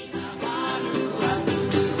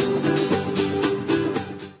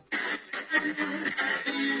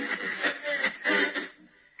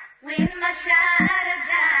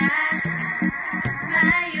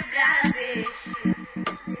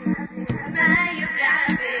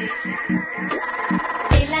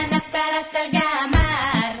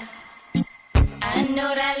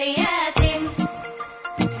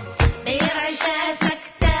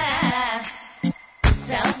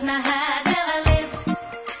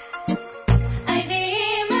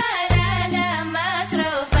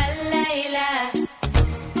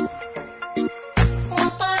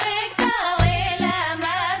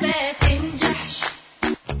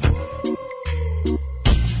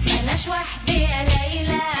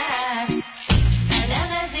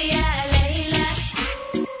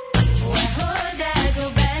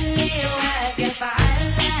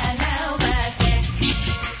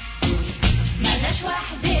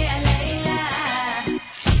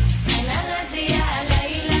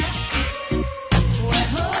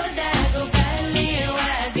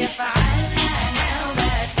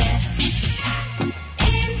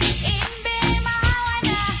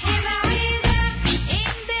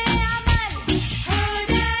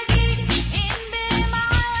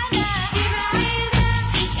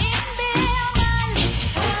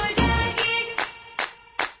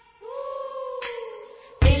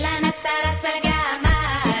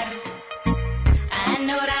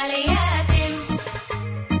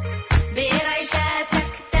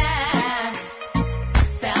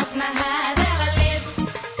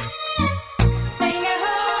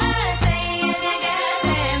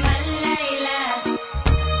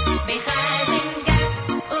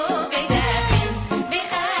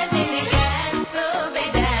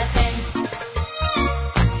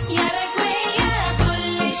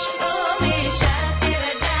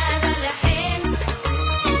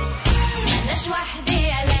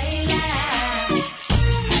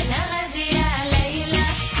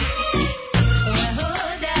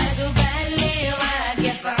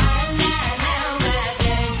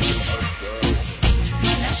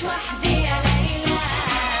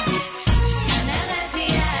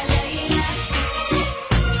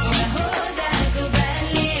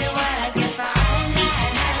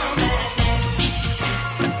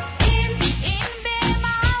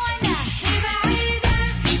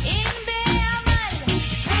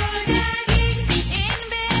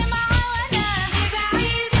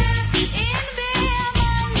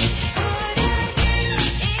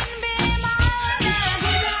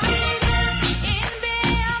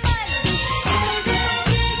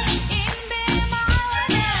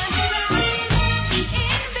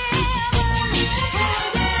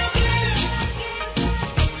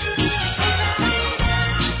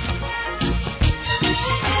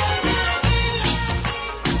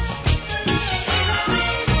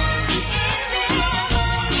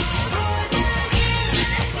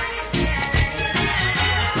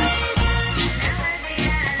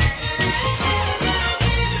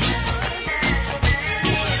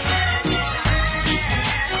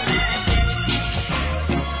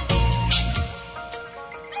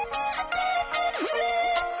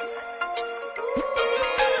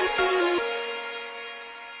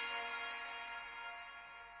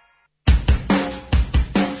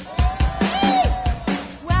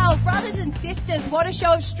 a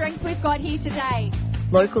show of strength we've got here today.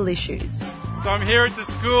 Local issues. So I'm here at the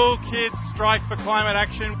school kids strike for climate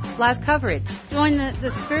action. Live coverage. Join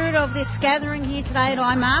the spirit of this gathering here today at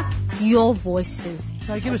IMARC. Your voices.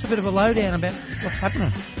 So give us a bit of a lowdown about what's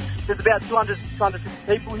happening. There's about 250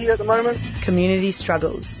 people here at the moment. Community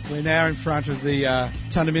struggles. We're now in front of the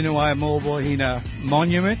Tundaminawaya Maulboyhina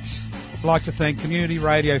Monument. I'd like to thank Community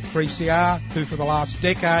Radio 3CR, who for the last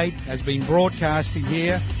decade has been broadcasting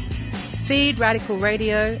here. Feed Radical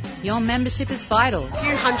Radio. Your membership is vital. A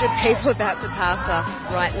few hundred people about to pass us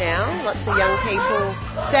right now. Lots of young people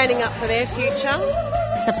standing up for their future.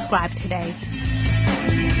 Subscribe today.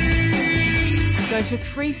 Go to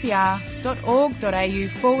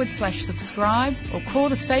 3cr.org.au/subscribe or call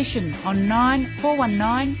the station on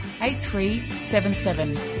 9419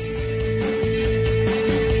 8377.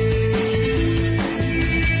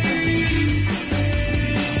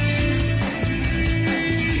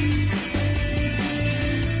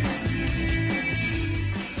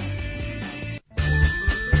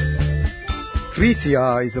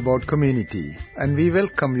 .3CR is about community, and we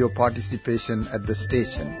welcome your participation at the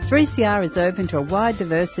station. 3CR is open to a wide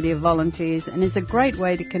diversity of volunteers and is a great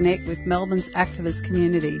way to connect with Melbourne's activist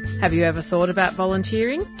community. Have you ever thought about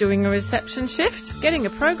volunteering, doing a reception shift, getting a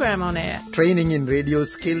program on air? Training in radio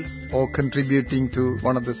skills or contributing to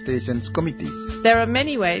one of the station's committees. There are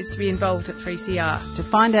many ways to be involved at 3CR. To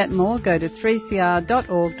find out more, go to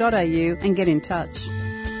 3cr.org.au and get in touch.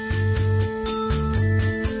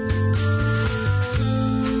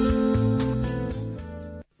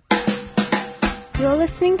 You're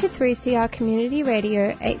listening to 3CR Community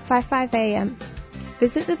Radio 855 AM.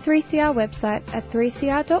 Visit the 3CR website at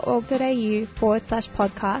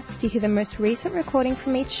 3cr.org.au/podcast to hear the most recent recording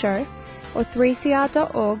from each show, or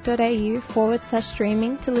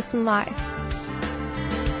 3cr.org.au/streaming to listen live.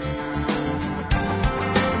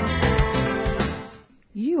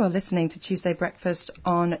 You are listening to Tuesday Breakfast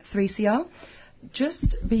on 3CR.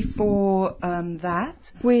 Just before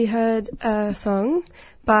that, we heard a song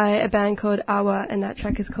by a band called Awa, and that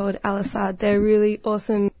track is called Al-Assad. They're a really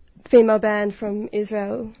awesome female band from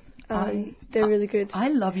Israel. They're really good. I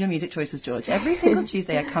love your music choices, George. Every single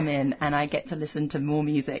Tuesday I come in and I get to listen to more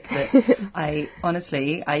music that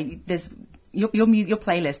there's your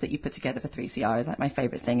playlist that you put together for 3CR is like my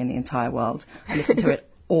favourite thing in the entire world. I listen to it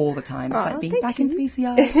all the time. It's like being back in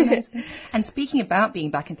 3CR. It's amazing. And speaking about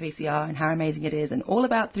being back in 3CR and how amazing it is and all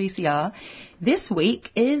about 3CR, this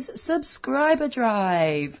week is Subscriber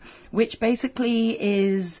Drive, which basically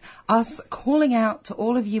is us calling out to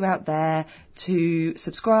all of you out there to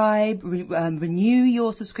subscribe, renew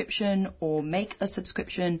your subscription or make a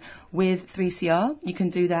subscription with 3CR. You can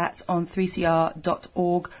do that on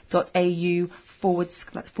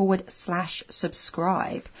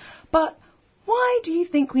 3cr.org.au/subscribe. But why do you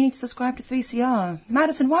think we need to subscribe to 3CR?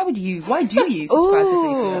 Madison, why do you subscribe to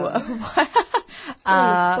 3CR?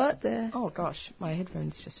 Spot there. Oh gosh, my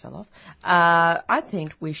headphones just fell off. I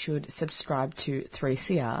think we should subscribe to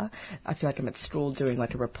 3CR. I feel like I'm at school doing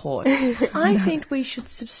like a report. I think we should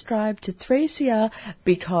subscribe to 3CR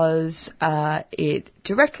because it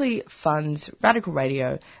directly funds Radical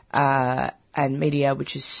Radio and media,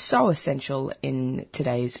 which is so essential in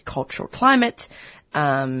today's cultural climate.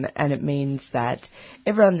 And it means that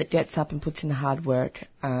everyone that gets up and puts in the hard work,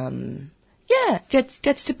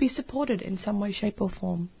 gets to be supported in some way, shape or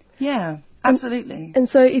form. Yeah, absolutely. And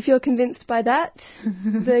so if you're convinced by that,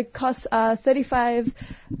 the costs are $35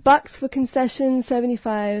 for concession,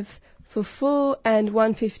 $75 for full, and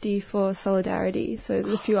 $150 for solidarity. So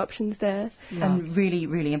there's a few options there. And really,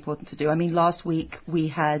 really important to do. I mean, last week we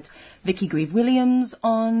had Vicky Grieve-Williams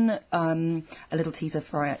on, a little teaser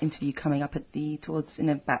for our interview coming up in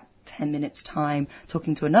about 10 minutes' time,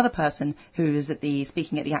 talking to another person who is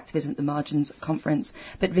speaking at the Activism at the Margins conference.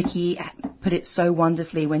 But Vicky put it so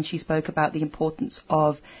wonderfully when she spoke about the importance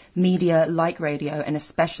of media like radio, and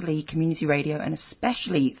especially community radio, and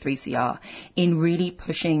especially 3CR, in really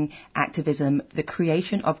pushing activism, the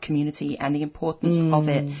creation of community, and the importance of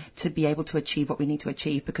it to be able to achieve what we need to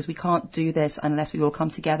achieve, because we can't do this unless we all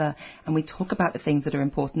come together and we talk about the things that are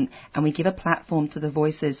important, and we give a platform to the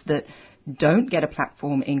voices that don't get a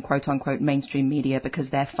platform in quote-unquote mainstream media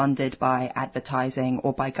because they're funded by advertising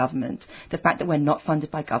or by government. The fact that we're not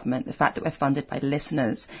funded by government, the fact that we're funded by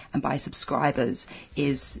listeners and by subscribers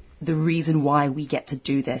is the reason why we get to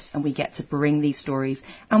do this, and we get to bring these stories,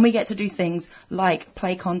 and we get to do things like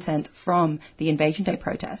play content from the Invasion Day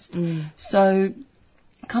protest. So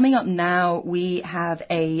Coming up now, we have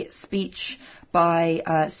a speech by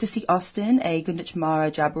Sissy Austin, a Gunditjmara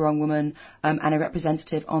Djab woman and a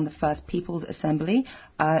representative on the First Peoples Assembly.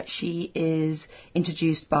 She is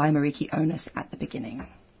introduced by Mariki Onus at the beginning.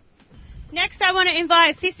 Next, I want to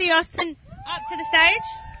invite Sissy Austin up to the stage.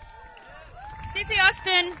 Sissy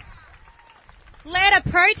Austin led a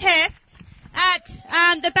protest at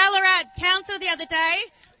the Ballarat Council the other day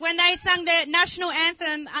when they sung their national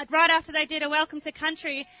anthem right after they did a Welcome to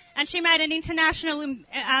Country, and she made an international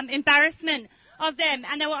embarrassment of them,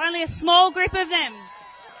 and there were only a small group of them.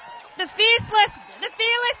 The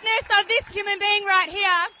fearlessness of this human being right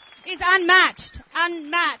here is unmatched.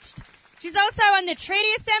 She's also on the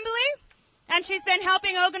Treaty Assembly, and she's been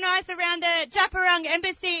helping organise around the Djab Wurrung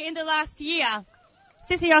Embassy in the last year.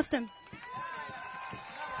 Sissy Austin.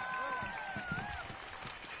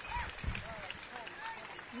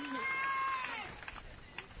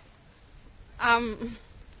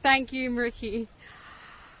 Thank you, Mariki.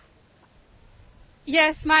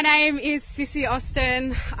 Yes, my name is Sissy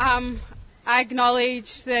Austin. I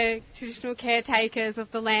acknowledge the traditional caretakers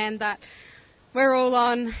of the land that we're all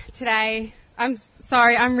on today. I'm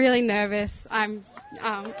sorry, I'm really nervous. I'm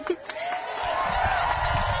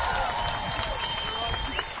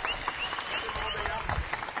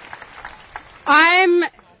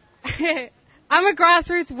a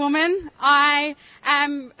grassroots woman. I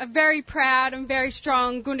am a very proud and very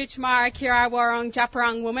strong Gunditjmara Kirai Wurrung Djab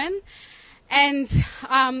Wurrung woman. And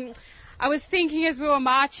I was thinking as we were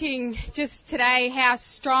marching just today how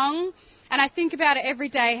strong, and I think about it every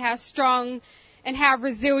day, how strong and how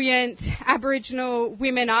resilient Aboriginal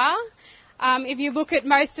women are. If you look at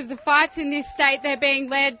most of the fights in this state, they're being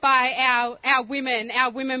led by our women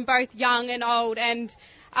both young and old, and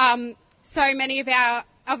so many of our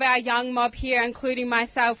young mob here, including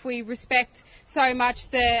myself, we respect so much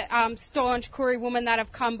the staunch Koori women that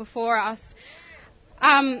have come before us.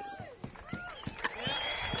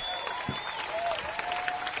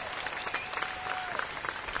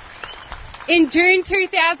 In June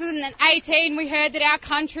 2018, we heard that our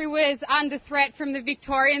country was under threat from the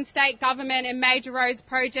Victorian State Government and Major Roads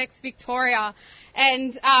Projects Victoria.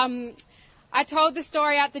 And I told the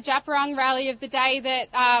story at the Djab Wurrung rally of the day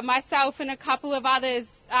that myself and a couple of others,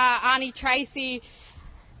 Arnie Tracy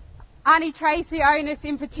Onus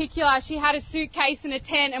in particular, she had a suitcase and a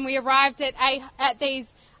tent, and we arrived at this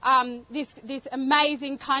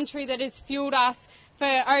amazing country that has fueled us for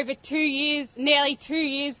over 2 years, nearly 2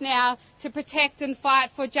 years now, to protect and fight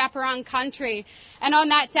for Djab Wurrung country. And on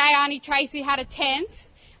that day, Arnie Tracy had a tent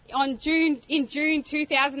in June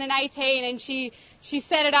 2018, and she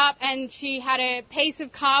set it up, and she had a piece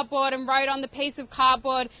of cardboard and wrote on the piece of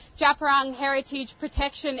cardboard, Djab Wurrung Heritage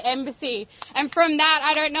Protection Embassy. And from that,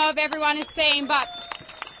 I don't know if everyone has seen, but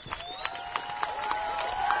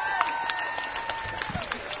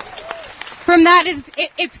from that,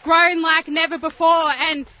 it's grown like never before,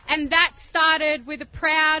 and that started with a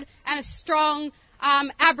proud and a strong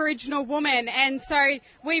Aboriginal woman. And so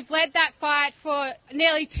we've led that fight for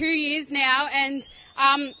nearly 2 years now, and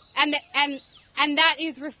that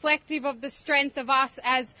is reflective of the strength of us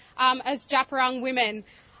as Djab Wurrung women.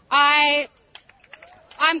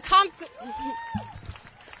 I'm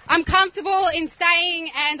comfortable in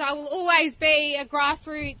staying, and I will always be a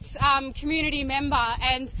grassroots community member,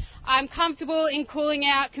 and I'm comfortable in calling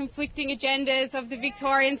out conflicting agendas of the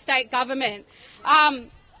Victorian State Government.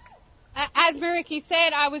 As Mariki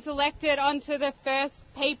said, I was elected onto the First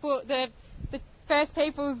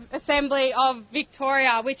Peoples Assembly of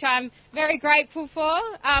Victoria, which I'm very grateful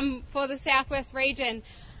for the Southwest region.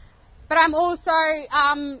 But I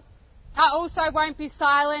also won't be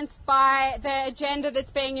silenced by the agenda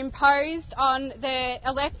that's being imposed on the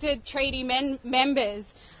elected treaty members.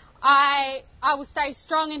 I will stay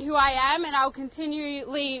strong in who I am, and I will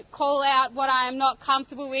continually call out what I am not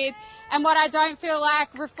comfortable with and what I don't feel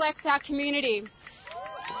like reflects our community.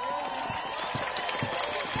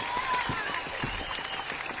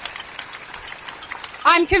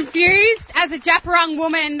 I'm confused as a Djab Wurrung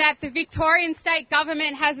woman that the Victorian State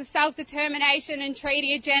Government has a self-determination and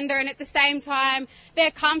treaty agenda, and at the same time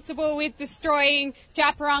they're comfortable with destroying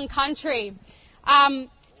Djab Wurrung country.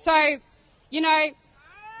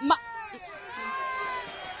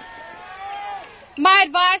 My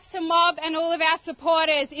advice to mob and all of our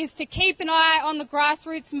supporters is to keep an eye on the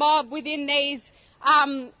grassroots mob within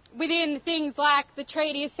things like the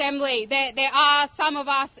Treaty Assembly. There are some of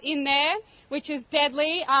us in there, which is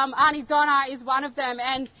deadly. Arnie Donna is one of them,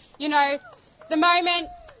 and the moment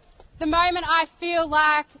I feel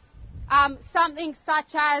like something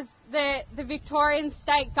such as the Victorian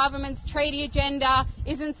state government's treaty agenda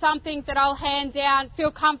isn't something that I'll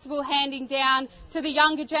feel comfortable handing down to the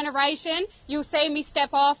younger generation. You'll see me step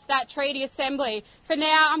off that treaty assembly. For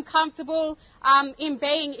now, I'm comfortable in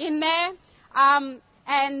being in there,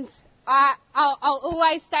 and I'll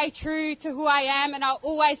always stay true to who I am, and I'll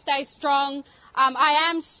always stay strong. I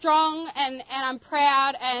am strong, and I'm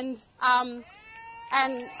proud, and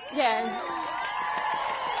yeah.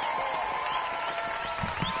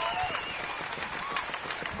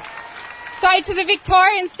 So to the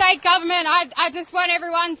Victorian state government, I just want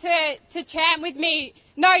everyone to chant with me: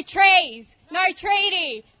 no trees, no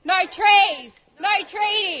treaty, no trees, no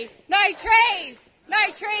treaty, no trees,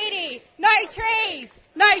 no treaty, no trees,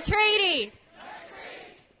 no treaty.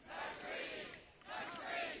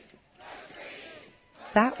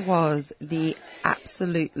 That was the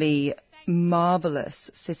absolutely marvellous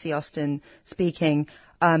Sissy Austin speaking,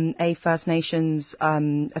 a First Nations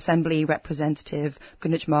Assembly representative,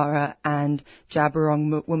 Gunditjmara and Djab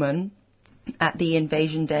Wurrung woman, at the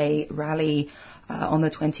Invasion Day rally on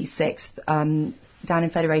the 26th down in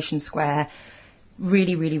Federation Square.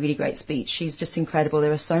 Really, really, really great speech. She's just incredible.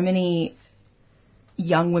 There are so many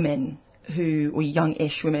young women or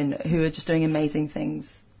young-ish women who are just doing amazing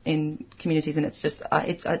things in communities, and it's just,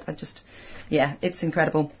 it's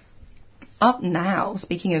incredible. Up now,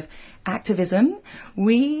 speaking of activism,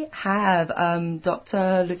 we have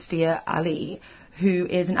Dr. Lutfia Ali, who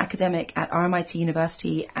is an academic at RMIT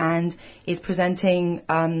University and is presenting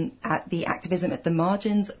at the Activism at the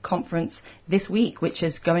Margins conference this week, which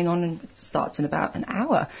is going on and starts in about an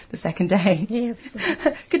hour, the second day. Yes.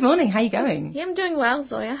 Good morning. How are you going? Yeah, I'm doing well,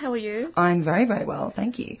 Zoya. How are you? I'm very, very well.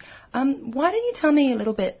 Thank you. Why don't you tell me a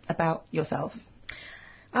little bit about yourself?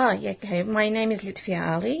 Oh, yeah, okay. My name is Lutfia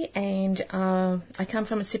Ali, and I come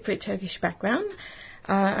from a Cypriot Turkish background.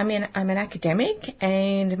 I'm an academic,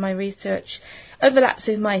 and my research overlaps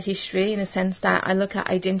with my history in the sense that I look at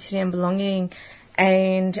identity and belonging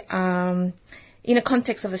and in a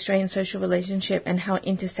context of Australian social relationship and how it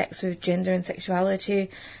intersects with gender and sexuality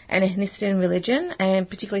and ethnicity and religion, and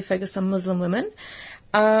particularly focused on Muslim women.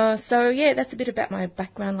 So yeah, that's a bit about my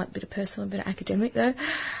background, like a bit of personal, a bit of academic though.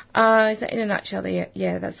 So in a nutshell,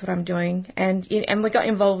 yeah, that's what I'm doing. And we got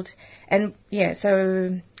involved, and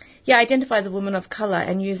I identify as a woman of colour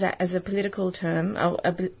and use that as a political term,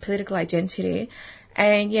 a political identity.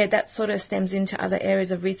 And yeah, that sort of stems into other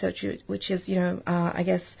areas of research, which is, I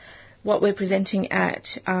guess, what we're presenting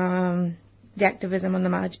at the Activism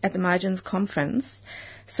at the Margins conference.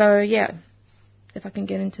 So yeah, if I can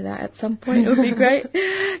get into that at some point, it would be great.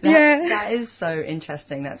 That is so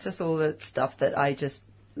interesting. That's just all the stuff that I just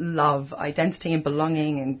love, identity and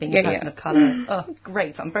belonging and being a person of colour. Oh,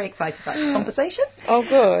 great. I'm very excited about this conversation. Oh,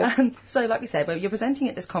 good. So, like we said, you're presenting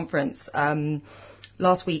at this conference.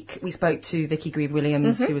 Last week, we spoke to Vicky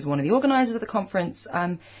Grieve-Williams, who was one of the organisers of the conference.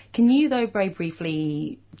 Can you, though, very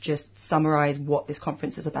briefly just summarise what this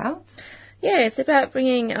conference is about? Yeah, it's about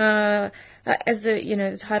bringing, as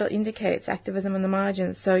the title indicates, activism on the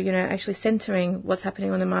margins. So, actually centering what's happening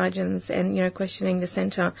on the margins and, questioning the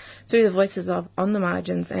centre through the voices of on the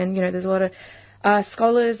margins. And, there's a lot of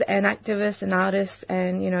scholars and activists and artists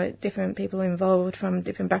and, different people involved from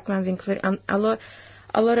different backgrounds, including a lot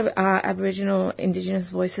of Aboriginal Indigenous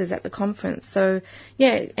voices at the conference. So,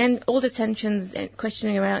 yeah, and all the tensions and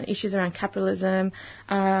questioning around issues around capitalism,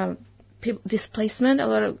 displacement, a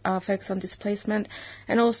lot of focus on displacement,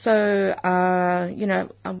 and also,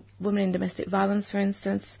 women in domestic violence, for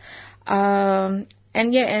instance. And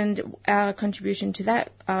our contribution to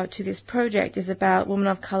that, to this project is about women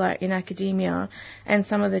of colour in academia and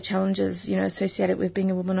some of the challenges, associated with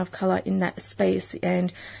being a woman of colour in that space,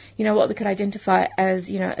 and, what we could identify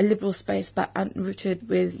as, a liberal space, but rooted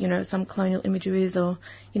with, some colonial imageries or,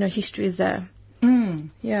 histories there. Mm.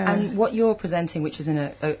 Yeah. And what you're presenting, which is in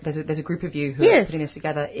there's a group of you who are putting this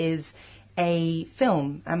together, is a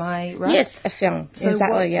film. Am I right? Yes, a film. So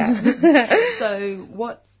exactly. So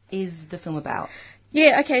what is the film about?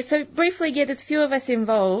 Yeah. Okay. So briefly, there's a few of us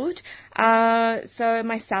involved. So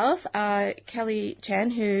myself, Kelly Chan,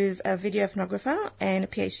 who's a videophonographer and a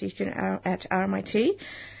PhD student at RMIT.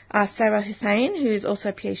 Sarah Hussain, who's also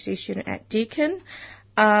a PhD student at Deakin.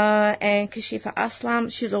 And Kashifa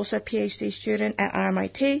Aslam, she's also a PhD student at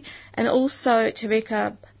RMIT, and also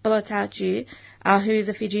Tarika Balotaji, who's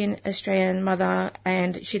a Fijian Australian mother,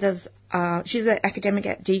 and she's an academic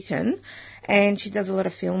at Deakin, and she does a lot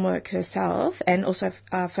of film work herself, and also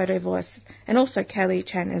photo voice, and also Kelly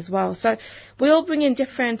Chan as well. So we all bring in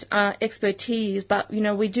different expertise, but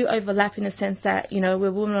we do overlap in the sense that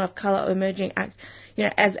we're women of colour, emerging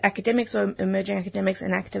as academics or emerging academics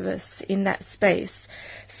and activists in that space.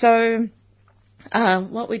 So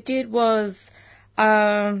what we did was,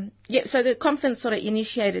 so the conference sort of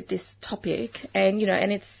initiated this topic, and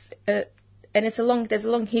there's a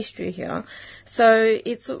long history here. So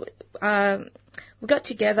it's we got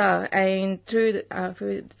together, and through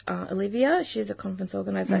Olivia, she's a conference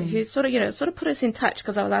organizer, who sort of put us in touch,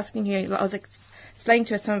 because I was asking her, I was explaining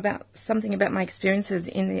to her something about my experiences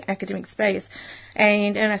in the academic space,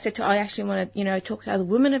 and I said to her, I actually want to talk to other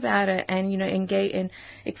women about it, and engage and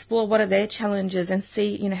explore what are their challenges, and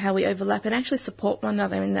see how we overlap and actually support one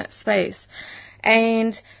another in that space.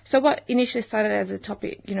 And so what initially started as a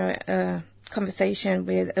topic, conversation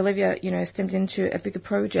with Olivia, stemmed into a bigger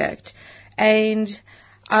project. And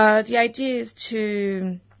the idea is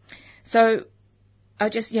to,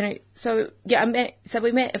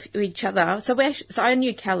 we met each other. So I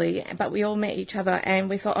knew Kelly, but we all met each other, and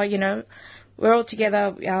we thought, we're all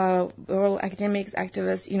together, we're all academics,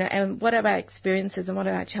 activists, and what are our experiences and what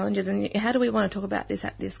are our challenges, and how do we want to talk about this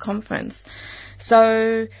at this conference?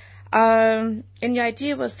 So, and the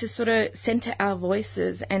idea was to sort of centre our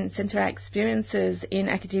voices and centre our experiences in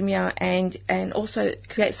academia, and also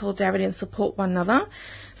create solidarity and support one another.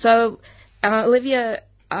 So, Olivia,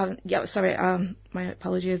 my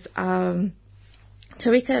apologies.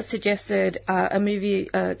 Tarika suggested a movie,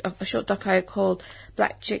 a short doco called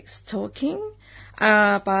Black Chicks Talking,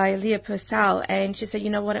 by Leah Purcell, and she said,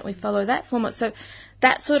 why don't we follow that format? So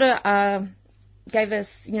that sort of gave us,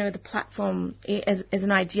 the platform as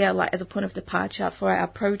an idea, like as a point of departure for our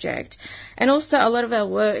project. And also a lot of our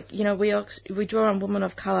work, we draw on women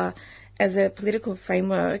of colour as a political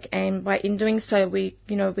framework, and in doing so, we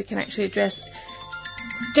can actually address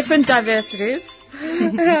different diversities.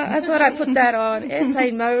 I thought I'd put that on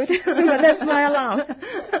airplane mode, but that's my alarm.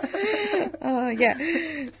 Oh, yeah.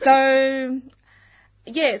 So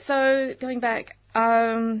going back,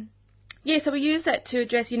 so we use that to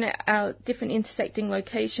address, our different intersecting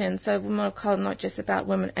locations. So women of colour, not just about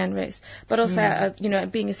women and race, but also,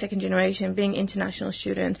 being a second generation, being international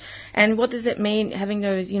student. And what does it mean having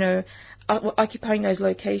those, occupying those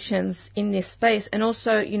locations in this space? And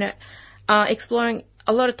also, exploring,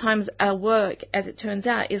 a lot of times our work, as it turns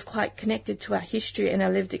out, is quite connected to our history and our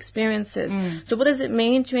lived experiences. So what does it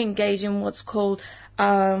mean to engage in what's called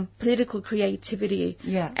political creativity?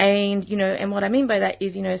 Yeah. And, and what I mean by that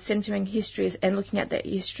is, centering histories and looking at that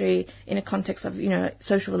history in a context of,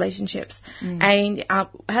 social relationships. And how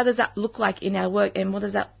does that look like in our work, and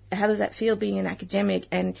how does that feel being an academic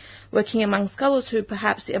and working among scholars who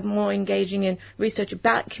perhaps are more engaging in research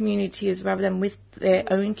about communities rather than with their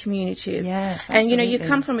own communities? Yes, absolutely. And, you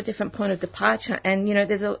come from a different point of departure, and,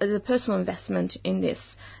 there's a personal investment in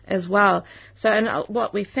this as well. So, and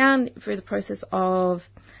what we found through the process of,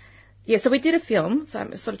 so we did a film, so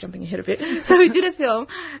I'm sort of jumping ahead a bit. So we did a film,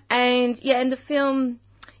 and the film,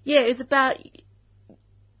 is about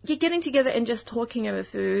getting together and just talking over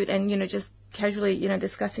food, and, just casually,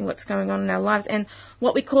 discussing what's going on in our lives, and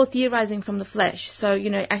what we call theorizing from the flesh. So,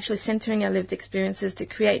 actually centering our lived experiences to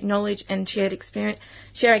create knowledge and share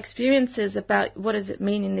experiences about what does it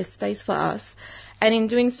mean in this space for us. And in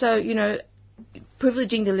doing so,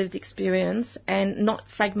 privileging the lived experience and not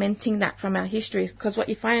fragmenting that from our history. Because what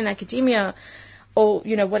you find in academia, or,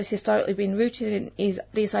 what has historically been rooted in, is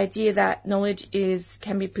this idea that knowledge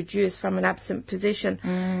can be produced from an absent position.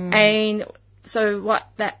 And so what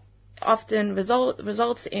that often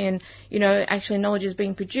results in, actually knowledge is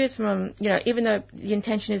being produced from, even though the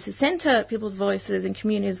intention is to centre people's voices and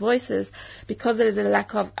communities' voices, because there is a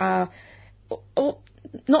lack of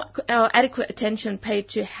not adequate attention paid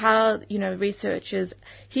to how, researchers'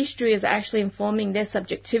 history is actually informing their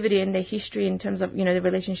subjectivity and their history in terms of, the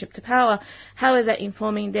relationship to power. How is that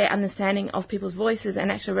informing their understanding of people's voices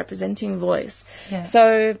and actually representing voice? Yeah.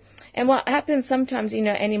 So, and what happens sometimes, and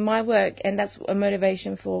in my work, and that's a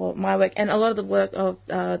motivation for my work, and a lot of the work of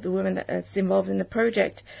the women that's involved in the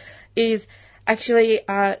project, is actually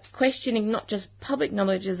questioning not just public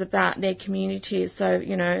knowledges about their communities. So,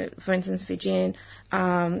 for instance, Fijian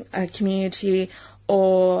a community,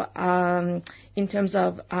 or in terms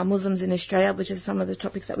of Muslims in Australia, which is some of the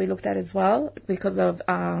topics that we looked at as well, because of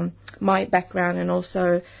my background and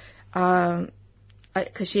also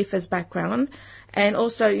Kashifa's background. And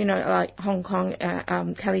also, like Hong Kong,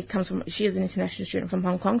 Kelly she is an international student from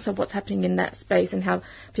Hong Kong, so what's happening in that space and how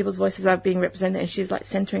people's voices are being represented, and she's like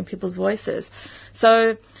centering people's voices.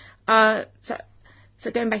 So So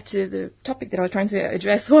going back to the topic that I was trying to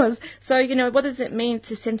address was, so, you know, what does it mean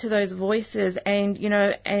to centre those voices and, you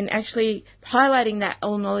know, and actually highlighting that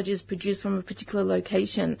all knowledge is produced from a particular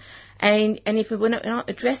location. And if we're not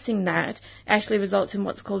addressing that, actually results in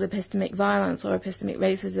what's called epistemic violence or epistemic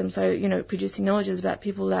racism. So, you know, producing knowledge is about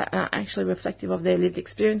people that are actually reflective of their lived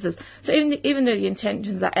experiences. So even though the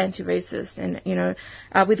intentions are anti-racist and, you know,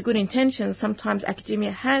 with good intentions, sometimes academia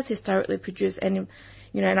has historically produced and,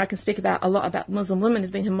 you know, and I can speak a lot about Muslim women as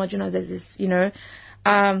being homogenized as this, you know,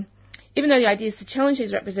 even though the idea is to challenge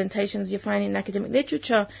these representations, you find in academic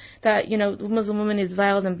literature that, you know, the Muslim woman is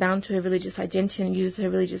veiled and bound to her religious identity and uses her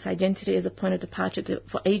religious identity as a point of departure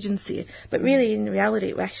for agency. But really, in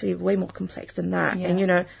reality, we're actually way more complex than that. Yeah. And, you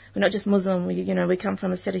know, we're not just Muslim. We come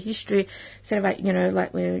from a set of history, you know,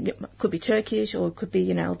 like it could be Turkish or it could be,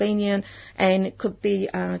 you know, Albanian, and it could be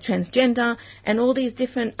transgender, and all these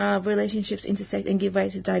different relationships intersect and give way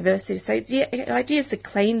to diversity. So the idea is to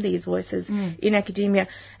claim these voices in academia,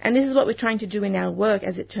 and this is what we're trying to do in our work,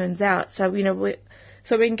 as it turns out. So, you know,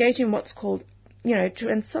 we're engaging in what's called, you know,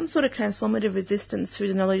 some sort of transformative resistance through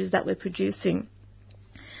the knowledge that we're producing.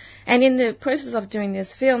 And in the process of doing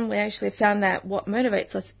this film, we actually found that what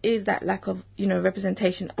motivates us is that lack of, you know,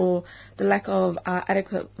 representation or the lack of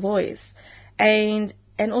adequate voice, and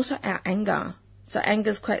also our anger. So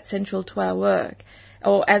anger is quite central to our work,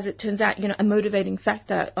 or as it turns out, you know, a motivating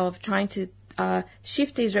factor of trying to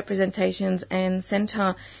shift these representations and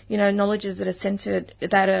centre, you know, knowledges that are centred,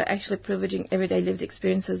 that are actually privileging everyday lived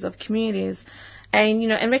experiences of communities. And, you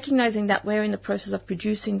know, and recognising that we're in the process of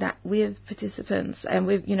producing that with participants and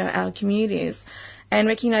with, you know, our communities, and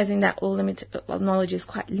recognising that all knowledge is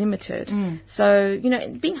quite limited. So, you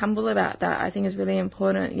know, being humble about that, I think, is really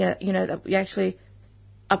important. Yeah, you know, that we actually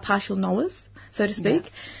are partial knowers, so to speak.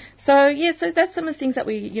 Yeah. So that's some of the things that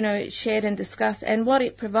we, you know, shared and discussed, and what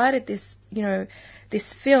it provided this, you know, this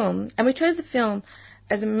film. And we chose the film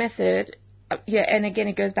as a method. And again,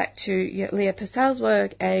 it goes back to Leah Purcell's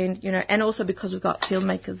work, and, you know, and also because we've got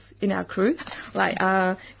filmmakers in our crew, like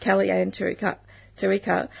Kelly and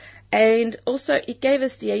Tarika. And also it gave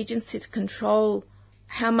us the agency to control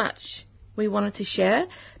how much we wanted to share,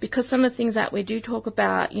 because some of the things that we do talk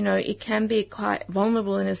about, you know, it can be quite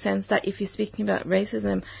vulnerable in a sense that if you're speaking about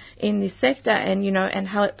racism in this sector and, you know, and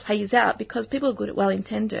how it plays out, because people are good,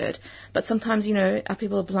 well-intended, but sometimes, you know,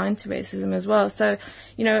 people are blind to racism as well. So,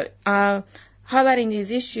 you know, highlighting these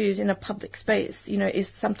issues in a public space, you know, is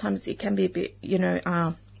sometimes it can be a bit, you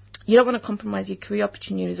know, you don't want to compromise your career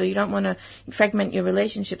opportunities, or you don't want to fragment your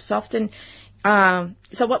relationships. So often,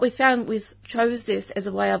 so what we found was chose this as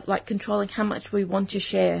a way of like controlling how much we want to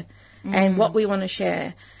share and what we want to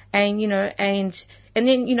share, and, you know, and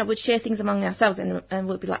then, you know, we'd share things among ourselves, and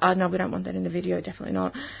we'd be like, oh no, we don't want that in the video, definitely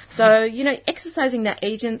not. So, you know, exercising that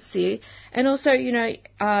agency, and also, you know,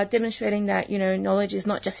 demonstrating that, you know, knowledge is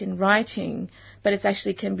not just in writing, but it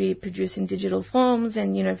actually can be produced in digital forms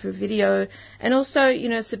and, you know, through video, and also, you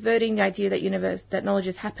know, subverting the idea that knowledge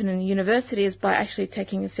is happening in universities by actually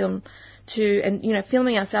taking a film and, you know,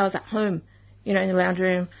 filming ourselves at home, you know, in the lounge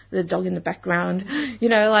room, with the dog in the background, you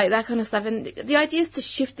know, like that kind of stuff. And the idea is to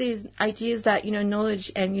shift these ideas that, you know, knowledge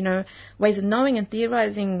and, you know, ways of knowing and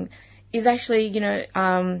theorising is actually, you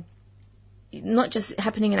know, not just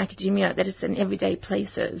happening in academia, that it's in everyday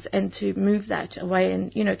places, and to move that away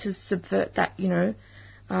and, you know, to subvert that, you know,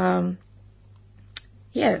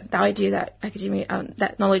 the idea that academia,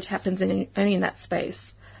 that knowledge happens only in that space.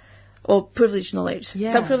 Or privileged knowledge.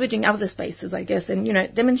 Yeah. So privileging other spaces, I guess, and, you know,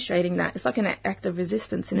 demonstrating that. It's like an act of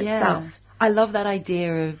resistance in itself. I love that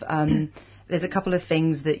idea of, there's a couple of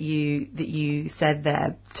things that you said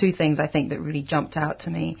there. Two things I think that really jumped out to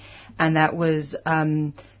me. And that was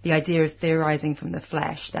the idea of theorizing from the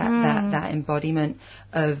flesh, that embodiment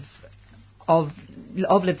of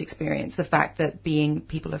lived experience, the fact that being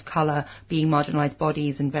people of colour, being marginalised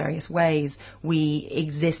bodies in various ways, we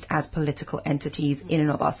exist as political entities in and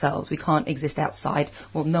of ourselves. We can't exist outside.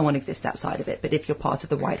 Well, no one exists outside of it, but if you're part of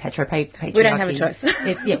the white heteropatriarchy... We don't have a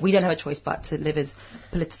choice. We don't have a choice but to live as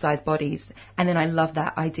politicised bodies. And then I love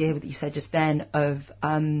that idea that you said just then of...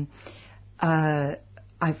 I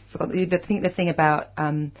forgot the thing about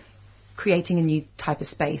creating a new type of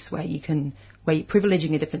space where you're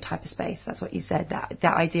privileging a different type of space. That's what you said, that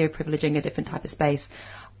idea of privileging a different type of space.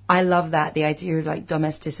 I love that, the idea of like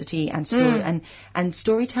domesticity and story and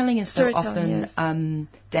storytelling is so often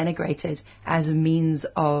denigrated as a means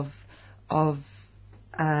of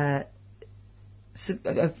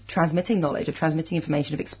transmitting knowledge, of transmitting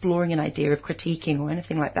information, of exploring an idea, of critiquing or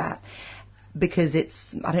anything like that. because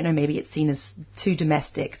it's, I don't know, maybe it's seen as too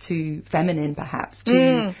domestic, too feminine perhaps,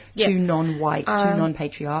 too non-white, too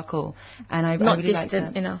non-patriarchal. And I not really distant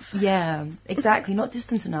like that. enough. Yeah, exactly, not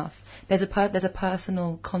distant enough. There's a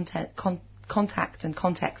personal contact and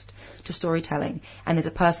context to storytelling, and there's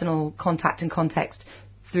a personal contact and context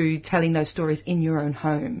through telling those stories in your own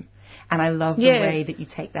home. And I love the way that you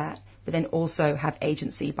take that, but then also have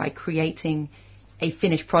agency by creating a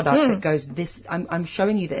finished product that goes, this, I'm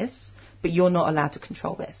showing you this, but you're not allowed to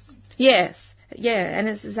control this. Yes, and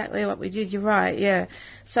it's exactly what we did. You're right,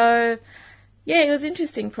 So, it was an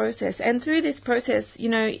interesting process. And through this process,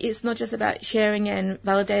 it's not just about sharing and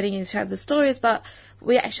validating each other's stories, but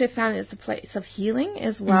we actually found it's a place of healing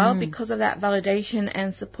as well because of that validation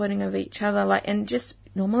and supporting of each other, and just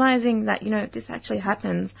normalizing that, this actually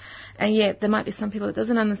happens. And there might be some people that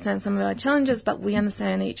doesn't understand some of our challenges, but we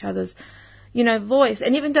understand each other's voice.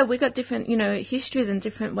 And even though we've got different, histories and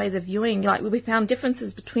different ways of viewing, we found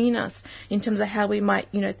differences between us in terms of how we might,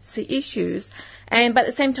 see issues. But at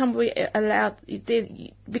the same time, we allowed,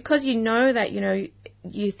 because that,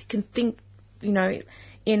 you can think,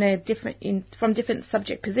 from different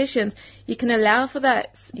subject positions, you can allow for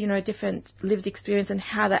that, different lived experience and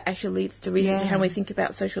how that actually leads to research and how we think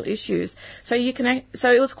about social issues. So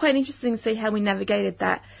so it was quite interesting to see how we navigated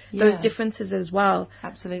those differences as well.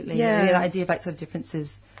 Absolutely. The idea of sort of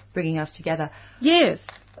differences bringing us together. Yes.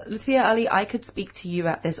 Lutfia Ali, I could speak to you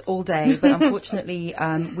at this all day, but unfortunately,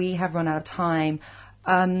 we have run out of time.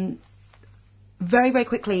 Very, very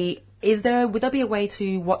quickly, would there be a way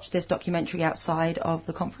to watch this documentary outside of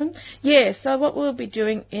the conference? Yeah, so what we'll be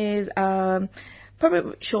doing is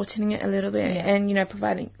probably shortening it a little bit and,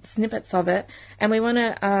 providing snippets of it. And we want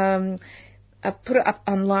to put it up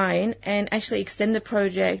online and actually extend the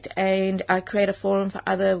project and create a forum for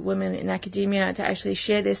other women in academia to actually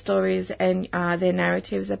share their stories and their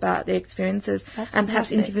narratives about their experiences. That's and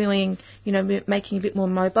perhaps interviewing, making a bit more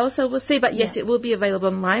mobile. So we'll see. But yes, it will be available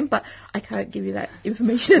online, but I can't give you that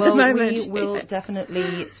information at the moment. We will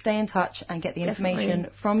definitely stay in touch and get the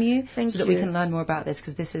information from you so that we can learn more about this,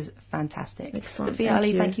 because this is fantastic. Excellent. Lutfia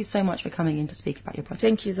Ali, thank you so much for coming in to speak about your project.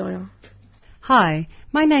 Thank you, Zoya. Hi,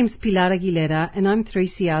 my name's Pilar Aguilera and I'm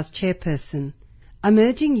 3CR's chairperson. I'm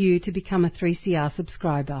urging you to become a 3CR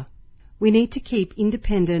subscriber. We need to keep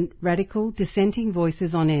independent, radical, dissenting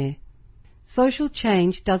voices on air. Social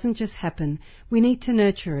change doesn't just happen, we need to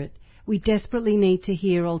nurture it. We desperately need to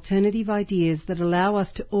hear alternative ideas that allow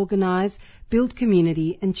us to organise, build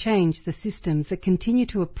community and change the systems that continue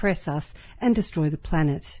to oppress us and destroy the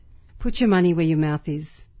planet. Put your money where your mouth is.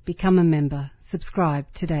 Become a member. Subscribe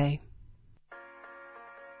today.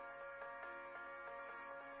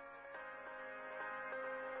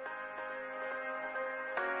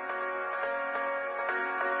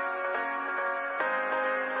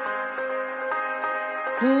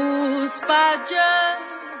 Puspaja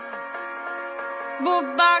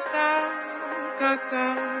Bubaka Kaka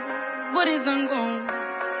Burizangon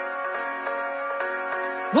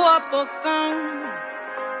Buapokang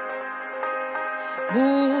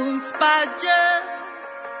Puspaja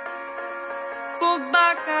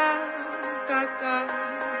Bubaka Kaka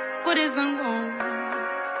Burizangon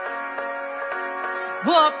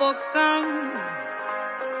Buapokang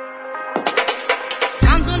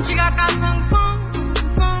Canton Chigaka Sangpong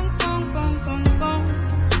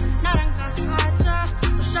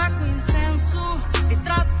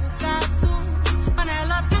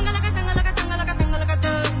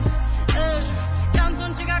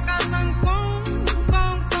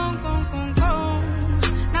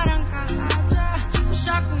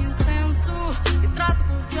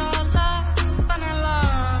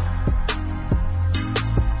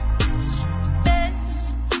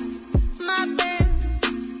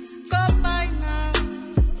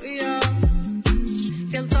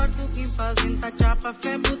chapa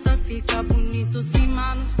febo tá fica bonito,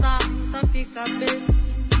 cima no está, tá fica bem.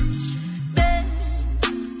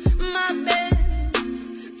 My bem,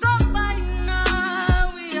 go by now,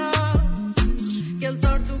 aquele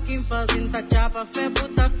torto que fazem tá chapa febo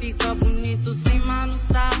tá fica bonito, cima no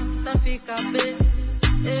está, tá fica bem.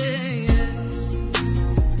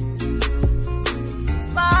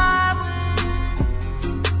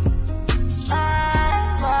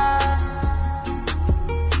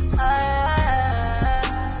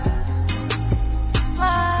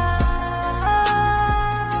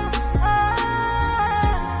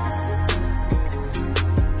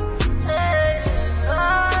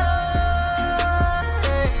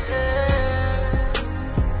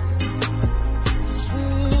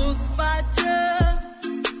 Puspaja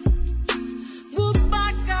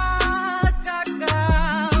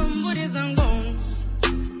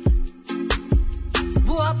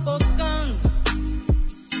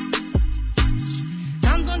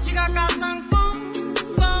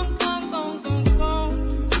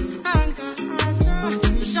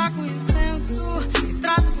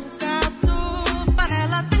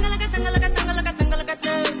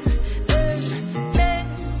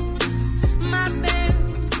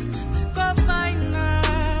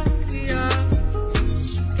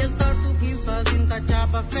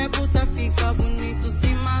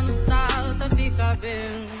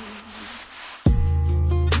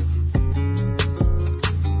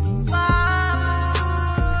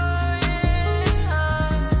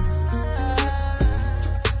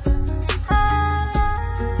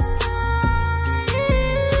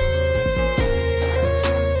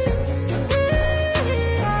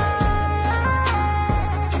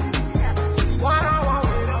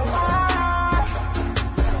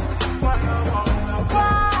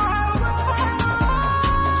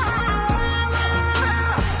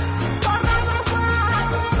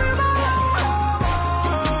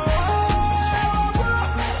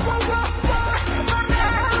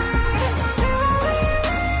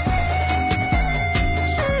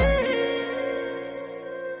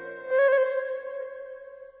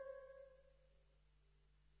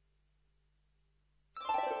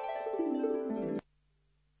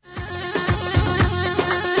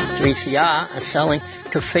 3CR are selling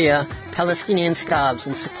keffiyeh Palestinian scarves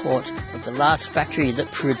in support of the last factory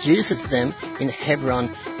that produces them in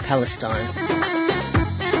Hebron, Palestine.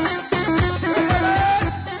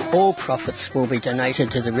 All profits will be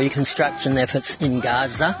donated to the reconstruction efforts in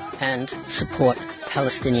Gaza and support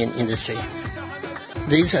Palestinian industry.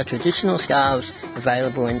 These are traditional scarves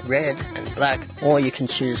available in red and black, or you can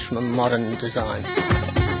choose from a modern design.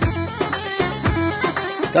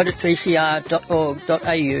 Go to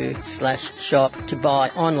 3cr.org.au/shop to buy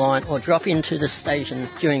online or drop into the station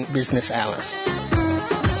during business hours.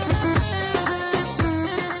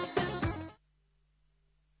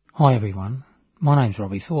 Hi everyone, my name's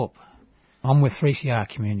Robbie Thorpe. I'm with 3CR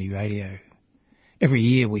Community Radio. Every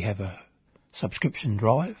year we have a subscription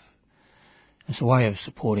drive. It's a way of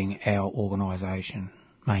supporting our organisation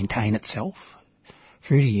maintain itself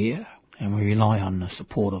through the year, and we rely on the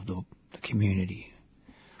support of the community.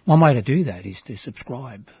 One way to do that is to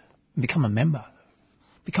subscribe and become a member,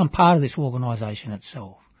 become part of this organisation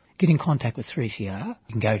itself. Get in contact with 3CR. You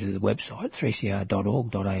can go to the website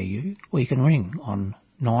 3cr.org.au, or you can ring on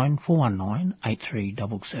 9419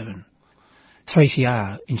 8377.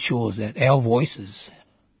 3CR ensures that our voices,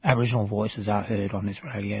 Aboriginal voices, are heard on this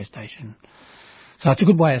radio station. So it's a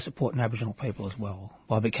good way of supporting Aboriginal people as well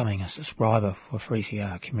by becoming a subscriber for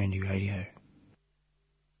 3CR Community Radio.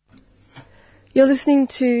 You're listening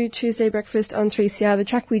to Tuesday Breakfast on 3CR. The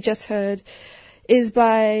track we just heard is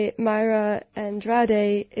by Myra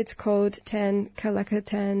Andrade. It's called Tan Kalaka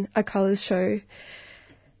Tan, A Colours Show,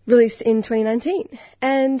 released in 2019.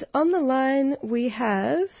 And on the line we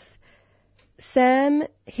have Sam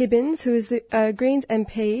Hibbins, who is the Greens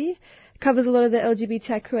MP, covers a lot of the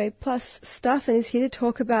LGBTIQA plus stuff, and is here to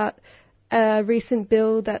talk about a recent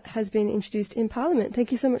bill that has been introduced in Parliament.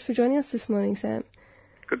 Thank you so much for joining us this morning, Sam.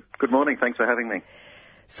 Good morning. Thanks for having me.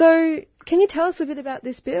 So, can you tell us a bit about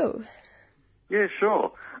this bill? Yeah,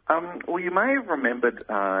 sure. Well, you may have remembered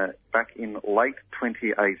back in late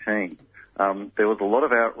 2018, there was a lot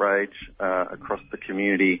of outrage across the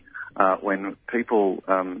community when people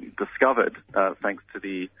discovered, thanks to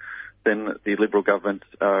the Liberal government's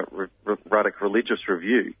Radical Religious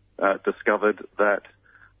Review, discovered that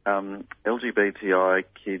LGBTI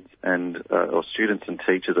kids and or students and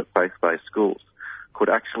teachers at faith-based schools could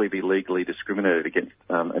actually be legally discriminated against,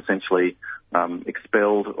 essentially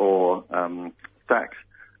expelled or sacked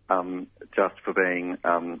just for being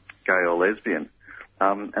gay or lesbian.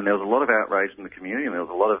 And there was a lot of outrage in the community, and there was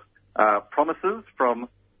a lot of promises from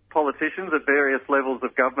politicians at various levels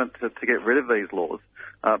of government to get rid of these laws.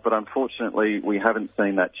 But unfortunately, we haven't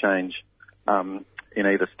seen that change in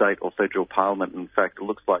either state or federal parliament. In fact, it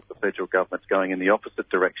looks like the federal government's going in the opposite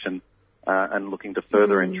direction and looking to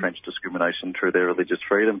further entrench discrimination through their Religious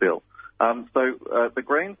Freedom Bill. So the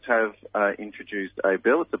Greens have introduced a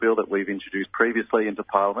bill. It's a bill that we've introduced previously into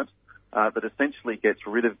Parliament that essentially gets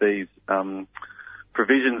rid of these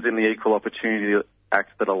provisions in the Equal Opportunity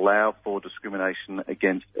Act that allow for discrimination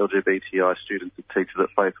against LGBTI students and teachers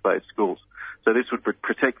at faith-based schools. So this would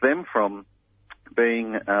protect them from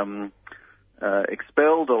being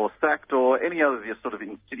expelled or sacked or any other sort of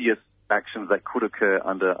insidious actions that could occur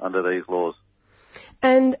under these laws.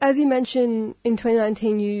 And as you mentioned, in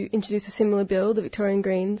 2019 you introduced a similar bill, the Victorian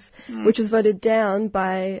Greens, which was voted down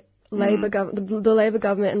by the Labor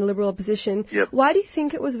government and the Liberal opposition. Yep. Why do you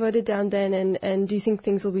think it was voted down then, and do you think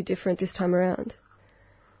things will be different this time around?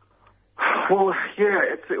 Well,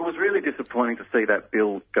 yeah, it was really disappointing to see that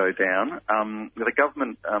bill go down. The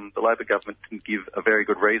government, the Labor government, didn't give a very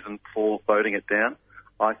good reason for voting it down.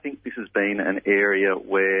 I think this has been an area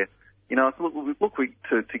where, you know,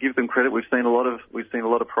 to give them credit, we've seen a lot of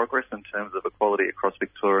progress in terms of equality across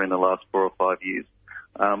Victoria in the last 4 or 5 years.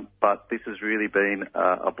 But this has really been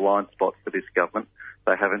a blind spot for this government.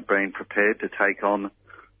 They haven't been prepared to take on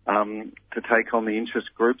the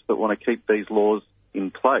interest groups that want to keep these laws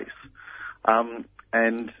in place. But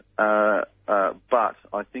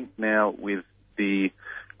I think now with the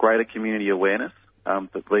greater community awareness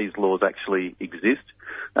that these laws actually exist,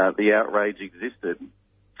 the outrage existed,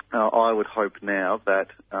 I would hope now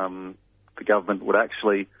that the government would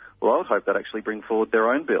actually, I would hope they'd actually bring forward their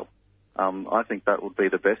own bill. I think that would be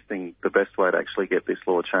the best way to actually get this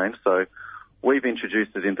law changed. So we've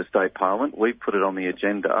introduced it into state parliament. We've put it on the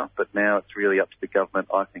agenda, but now it's really up to the government,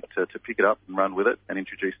 I think, to pick it up and run with it and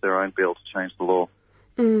introduce their own bill to change the law.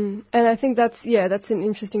 And I think that's an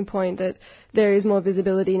interesting point, that there is more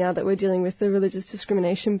visibility now that we're dealing with the religious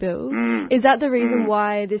discrimination bill. Is that the reason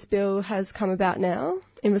why this bill has come about now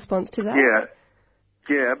in response to that?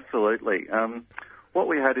 Yeah, absolutely. What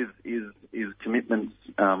we had is commitments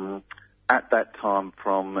at that time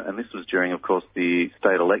and this was during, of course, the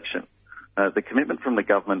state election, the commitment from the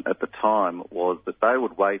government at the time was that they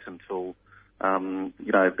would wait until,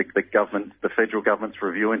 the federal government's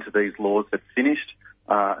review into these laws had finished,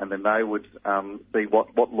 and then they would see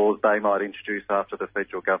what laws they might introduce after the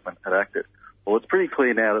federal government had acted. Well, it's pretty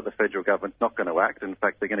clear now that the federal government's not going to act. In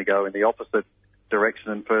fact, they're going to go in the opposite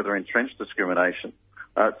direction and further entrench discrimination.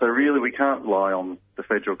 So really, we can't rely on the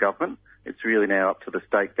federal government. It's really now up to the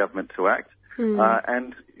state government to act.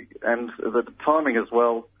 And the timing as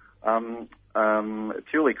well,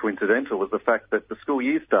 purely coincidental, was the fact that the school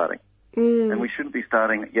year's starting. And we shouldn't be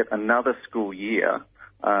starting yet another school year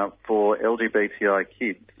for LGBTI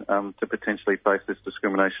kids to potentially face this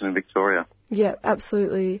discrimination in Victoria. Yeah,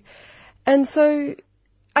 absolutely. And so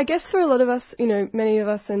I guess for a lot of us, many of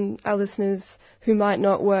us and our listeners who might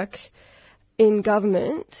not work in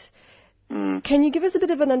government, can you give us a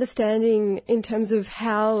bit of an understanding in terms of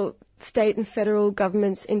how state and federal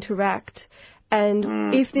governments interact?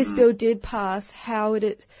 And if this bill did pass, how would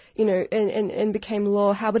it, and became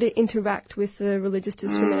law, how would it interact with the religious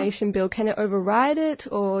discrimination bill? Can it override it,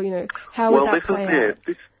 or, how would that play out?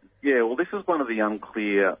 This is one of the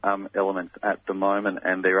unclear elements at the moment,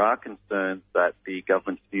 and there are concerns that the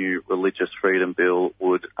government's new religious freedom bill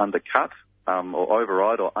would undercut or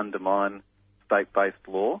override or undermine state-based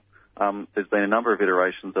law. There's been a number of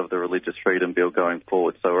iterations of the religious freedom bill going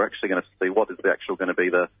forward, so we're actually going to see what is actually going to be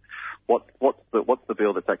what's the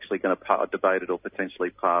bill that's actually going to debated or potentially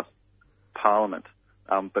pass Parliament.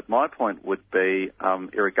 But my point would be,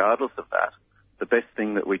 irregardless of that, the best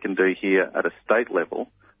thing that we can do here at a state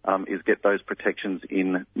level is get those protections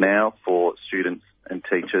in now for students and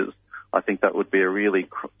teachers. I think that would be a really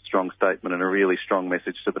strong statement and a really strong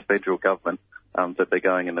message to the federal government that they're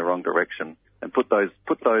going in the wrong direction. And put those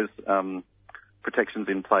protections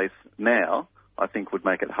in place now, I think would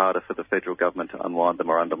make it harder for the federal government to unwind them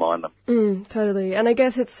or undermine them. Totally. And I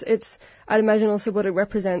guess it's I'd imagine also what it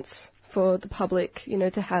represents for the public,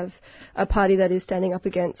 to have a party that is standing up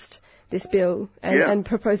against this bill and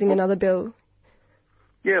proposing another bill.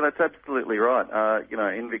 Yeah, that's absolutely right.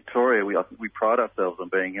 In Victoria, we pride ourselves on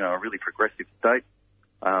being, a really progressive state.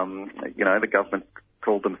 The government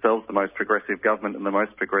called themselves the most progressive government and the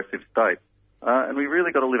most progressive state. And we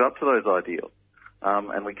really got to live up to those ideals.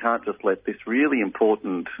 And we can't just let this really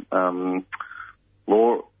important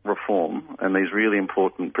law reform and these really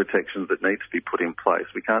important protections that need to be put in place,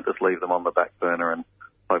 we can't just leave them on the back burner and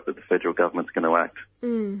hope that the federal government's going to act.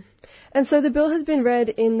 And so the bill has been read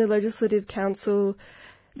in the Legislative Council,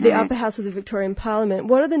 the upper house of the Victorian Parliament.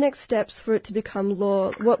 What are the next steps for it to become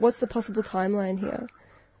law? What's the possible timeline here?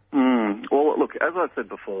 Well, look, as I said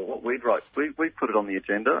before, what we put it on the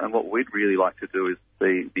agenda, and what we'd really like to do is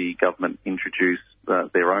see the government introduce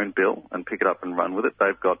their own bill and pick it up and run with it.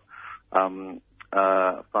 They've got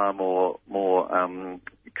far more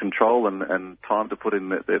control and time to put in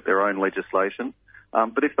their own legislation.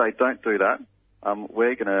 But if they don't do that,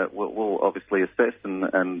 we'll obviously assess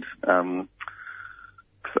and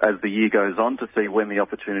as the year goes on to see when the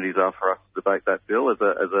opportunities are for us to debate that bill as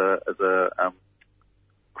a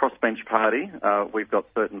crossbench party. We've got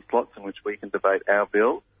certain slots in which we can debate our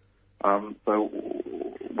bill. So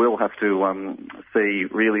we'll have to see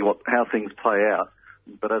really how things play out.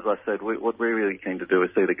 But as I said, what we're really keen to do is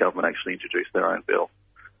see the government actually introduce their own bill.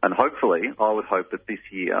 And hopefully, I would hope that this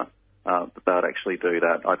year that they'd actually do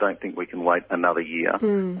that. I don't think we can wait another year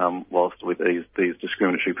whilst with these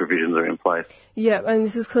discriminatory provisions are in place. Yeah, and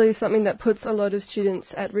this is clearly something that puts a lot of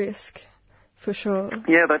students at risk, for sure.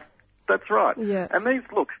 Yeah, that's right. Yeah. And these,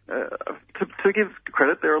 look, to give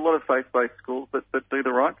credit, there are a lot of faith-based schools that do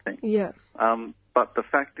the right thing. Yeah. But the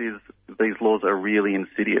fact is these laws are really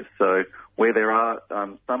insidious. So where there are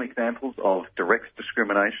some examples of direct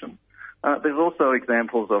discrimination, there's also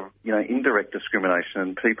examples of, indirect discrimination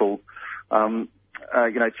and people,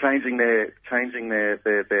 changing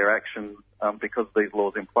their actions because of these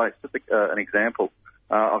laws in place. Just an example,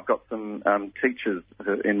 I've got some teachers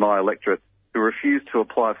in my electorate who refuse to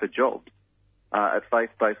apply for jobs at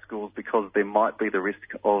faith-based schools because there might be the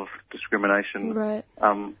risk of discrimination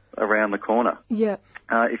around the corner. Yeah.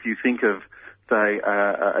 If you think of, say,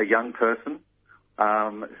 a young person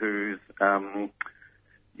who's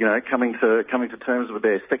coming to terms with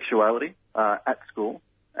their sexuality at school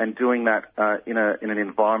and doing that in an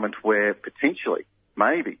environment where potentially,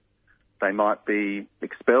 maybe, they might be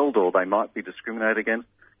expelled or they might be discriminated against.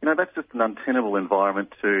 That's just an untenable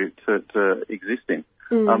environment to exist in.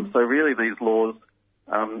 So really these laws,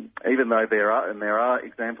 even though there are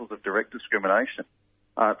examples of direct discrimination,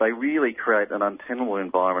 they really create an untenable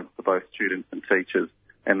environment for both students and teachers,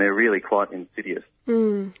 and they're really quite insidious.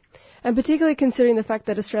 And particularly considering the fact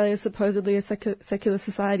that Australia is supposedly a secular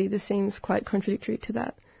society, this seems quite contradictory to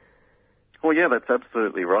that. Well, yeah, that's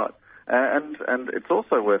absolutely right. And it's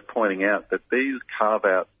also worth pointing out that these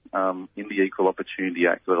carve-outs in the Equal Opportunity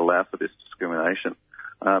Act that allow for this discrimination,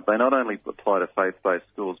 they not only apply to faith-based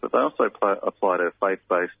schools, but they also apply to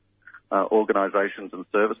faith-based organisations and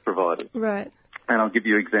service providers. Right. And I'll give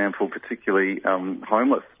you an example, particularly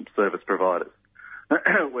homeless service providers,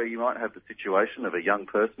 where you might have the situation of a young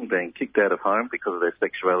person being kicked out of home because of their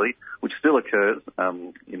sexuality, which still occurs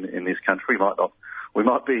in this country. We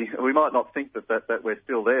might not think that we're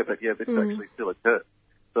still there, but yeah, this actually still occurs.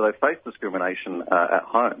 So they face discrimination at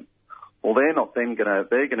home. Well, they're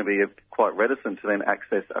going to be quite reticent to then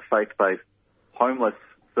access a faith-based homeless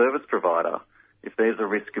service provider if there's a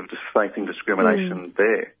risk of just facing discrimination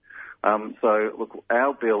there. So, look,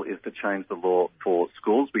 our bill is to change the law for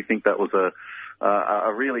schools. We think that was a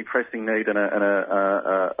really pressing need and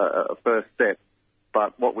a first step.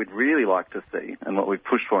 But what we'd really like to see, and what we've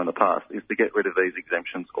pushed for in the past, is to get rid of these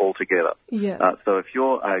exemptions altogether. Yeah. So if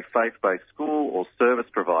you're a faith-based school or service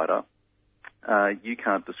provider, you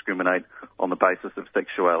can't discriminate on the basis of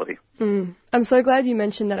sexuality. I'm so glad you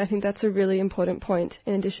mentioned that. I think that's a really important point,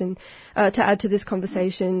 in addition, to add to this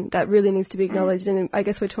conversation that really needs to be acknowledged. And I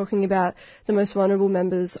guess we're talking about the most vulnerable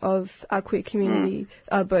members of our queer community,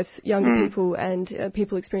 both younger people and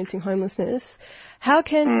people experiencing homelessness. How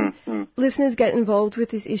can listeners get involved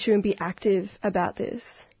with this issue and be active about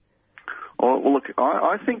this? Well, look,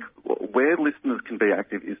 I think where listeners can be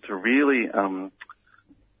active is to really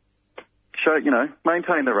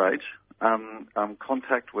maintain their age,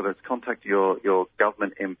 contact your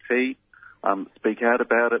government MP, speak out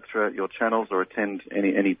about it throughout your channels or attend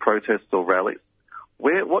any protests or rallies.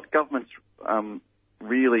 What governments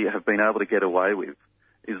really have been able to get away with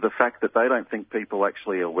is the fact that they don't think people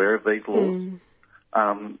actually are aware of these laws.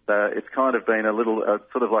 It's kind of been a little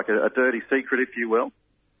sort of like a dirty secret, if you will.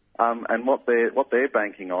 And what they're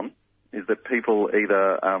banking on is that people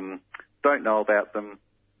either don't know about them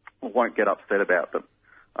or won't get upset about them.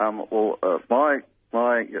 My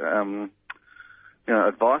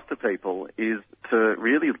advice to people is to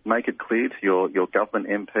really make it clear to your government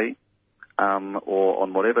MP or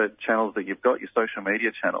on whatever channels that you've got, your social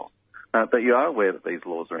media channels, that you are aware that these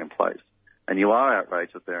laws are in place and you are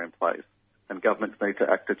outraged that they're in place and governments need to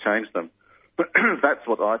act to change them. That's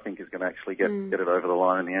what I think is going to actually get it over the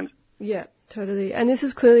line in the end. Yeah, totally. And this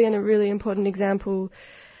is clearly a really important example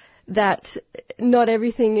that not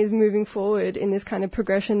everything is moving forward in this kind of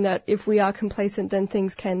progression, that if we are complacent, then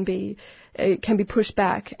things can be pushed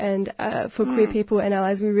back. And for queer people and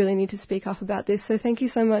allies, we really need to speak up about this. So thank you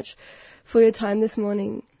so much for your time this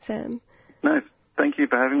morning, Sam. No, thank you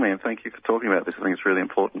for having me and thank you for talking about this. I think it's really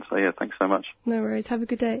important. So, yeah, thanks so much. No worries. Have a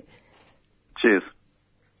good day. Cheers.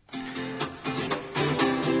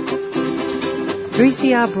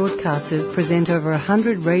 3CR broadcasters present over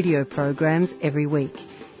 100 radio programs every week,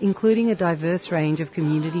 including a diverse range of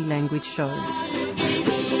community language shows.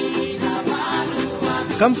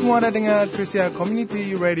 Kamu semua ada dengar 3CR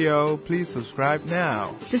Community Radio, please subscribe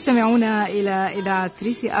now. تستمعون إلى إذاعة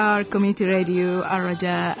 3CR Community Radio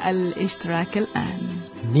الرجاء الاشتراك الآن.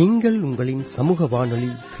 நீங்கள் உங்களின் சமூக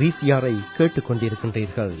வானொலி 3CR-ஐ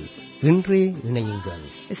கேட்டுக்கொண்டிருக்கின்றீர்கள். இன்றே இணையுங்கள்.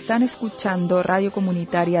 Están escuchando Radio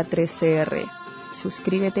Comunitaria 3CR.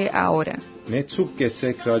 Suscríbete ahora. Մեծուկ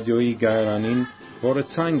կեցեք ռադիոյի գայարանին, որը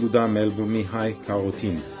ցայն գուդա Մելբուրնի հայ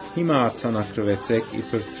քաղաքին։ Հիմա արձանագրվեցեք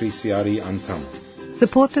իբր 3CR-ի անդամ։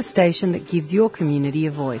 Support the station that gives your community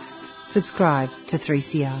a voice. Subscribe to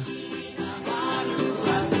 3CR.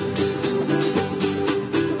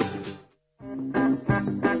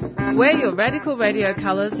 Wear your Radical Radio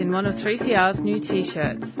colours in one of 3CR's new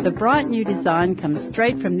T-shirts. The bright new design comes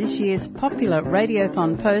straight from this year's popular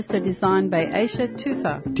Radiothon poster designed by Aisha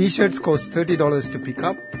Tufa. T-shirts cost $30 to pick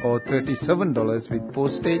up or $37 with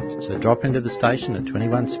postage. So drop into the station at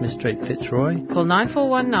 21 Smith Street, Fitzroy. Call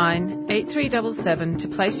 9419 8377 to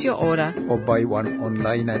place your order. Or buy one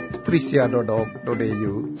online at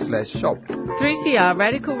 3cr.org.au/shop. 3CR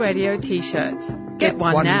Radical Radio T-shirts. Get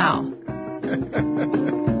one now.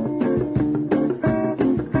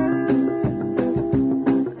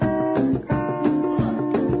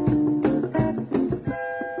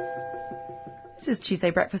 This is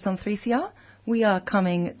Tuesday Breakfast on 3CR. We are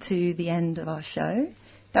coming to the end of our show.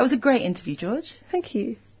 That was a great interview, George. Thank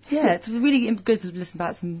you. Yeah, it's really good to listen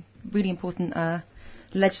about some really important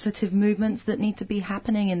legislative movements that need to be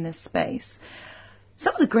happening in this space. So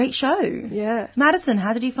that was a great show. Yeah. Madison,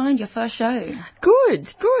 how did you find your first show?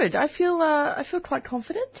 Good. I feel quite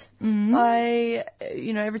confident.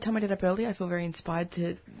 Mm-hmm. Every time I get up early, I feel very inspired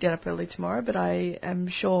to get up early tomorrow, but I am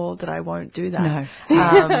sure that I won't do that.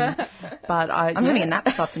 No. I'm having a nap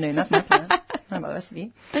this afternoon. That's my plan. I don't know about the rest of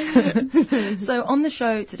you. So on the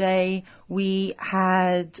show today, we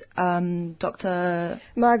had Dr.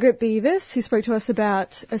 Margaret Beavis, who spoke to us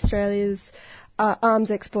about Australia's arms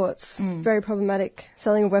exports, very problematic,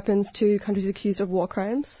 selling of weapons to countries accused of war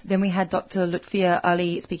crimes. Then we had Dr. Lutfia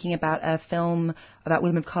Ali speaking about a film about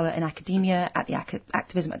women of colour in academia at the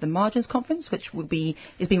Activism at the Margins conference, which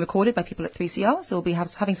is being recorded by people at 3CR, so we'll be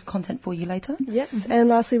having some content for you later. Yes, and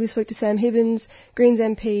lastly we spoke to Sam Hibbins, Greens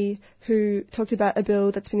MP, who talked about a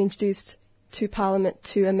bill that's been introduced to Parliament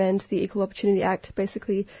to amend the Equal Opportunity Act,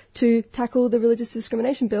 basically to tackle the religious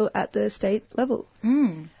discrimination bill at the state level.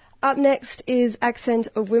 Up next is Accent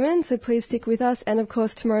of Women, so please stick with us. And, of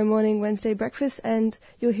course, tomorrow morning, Wednesday breakfast, and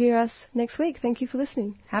you'll hear us next week. Thank you for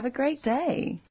listening. Have a great day.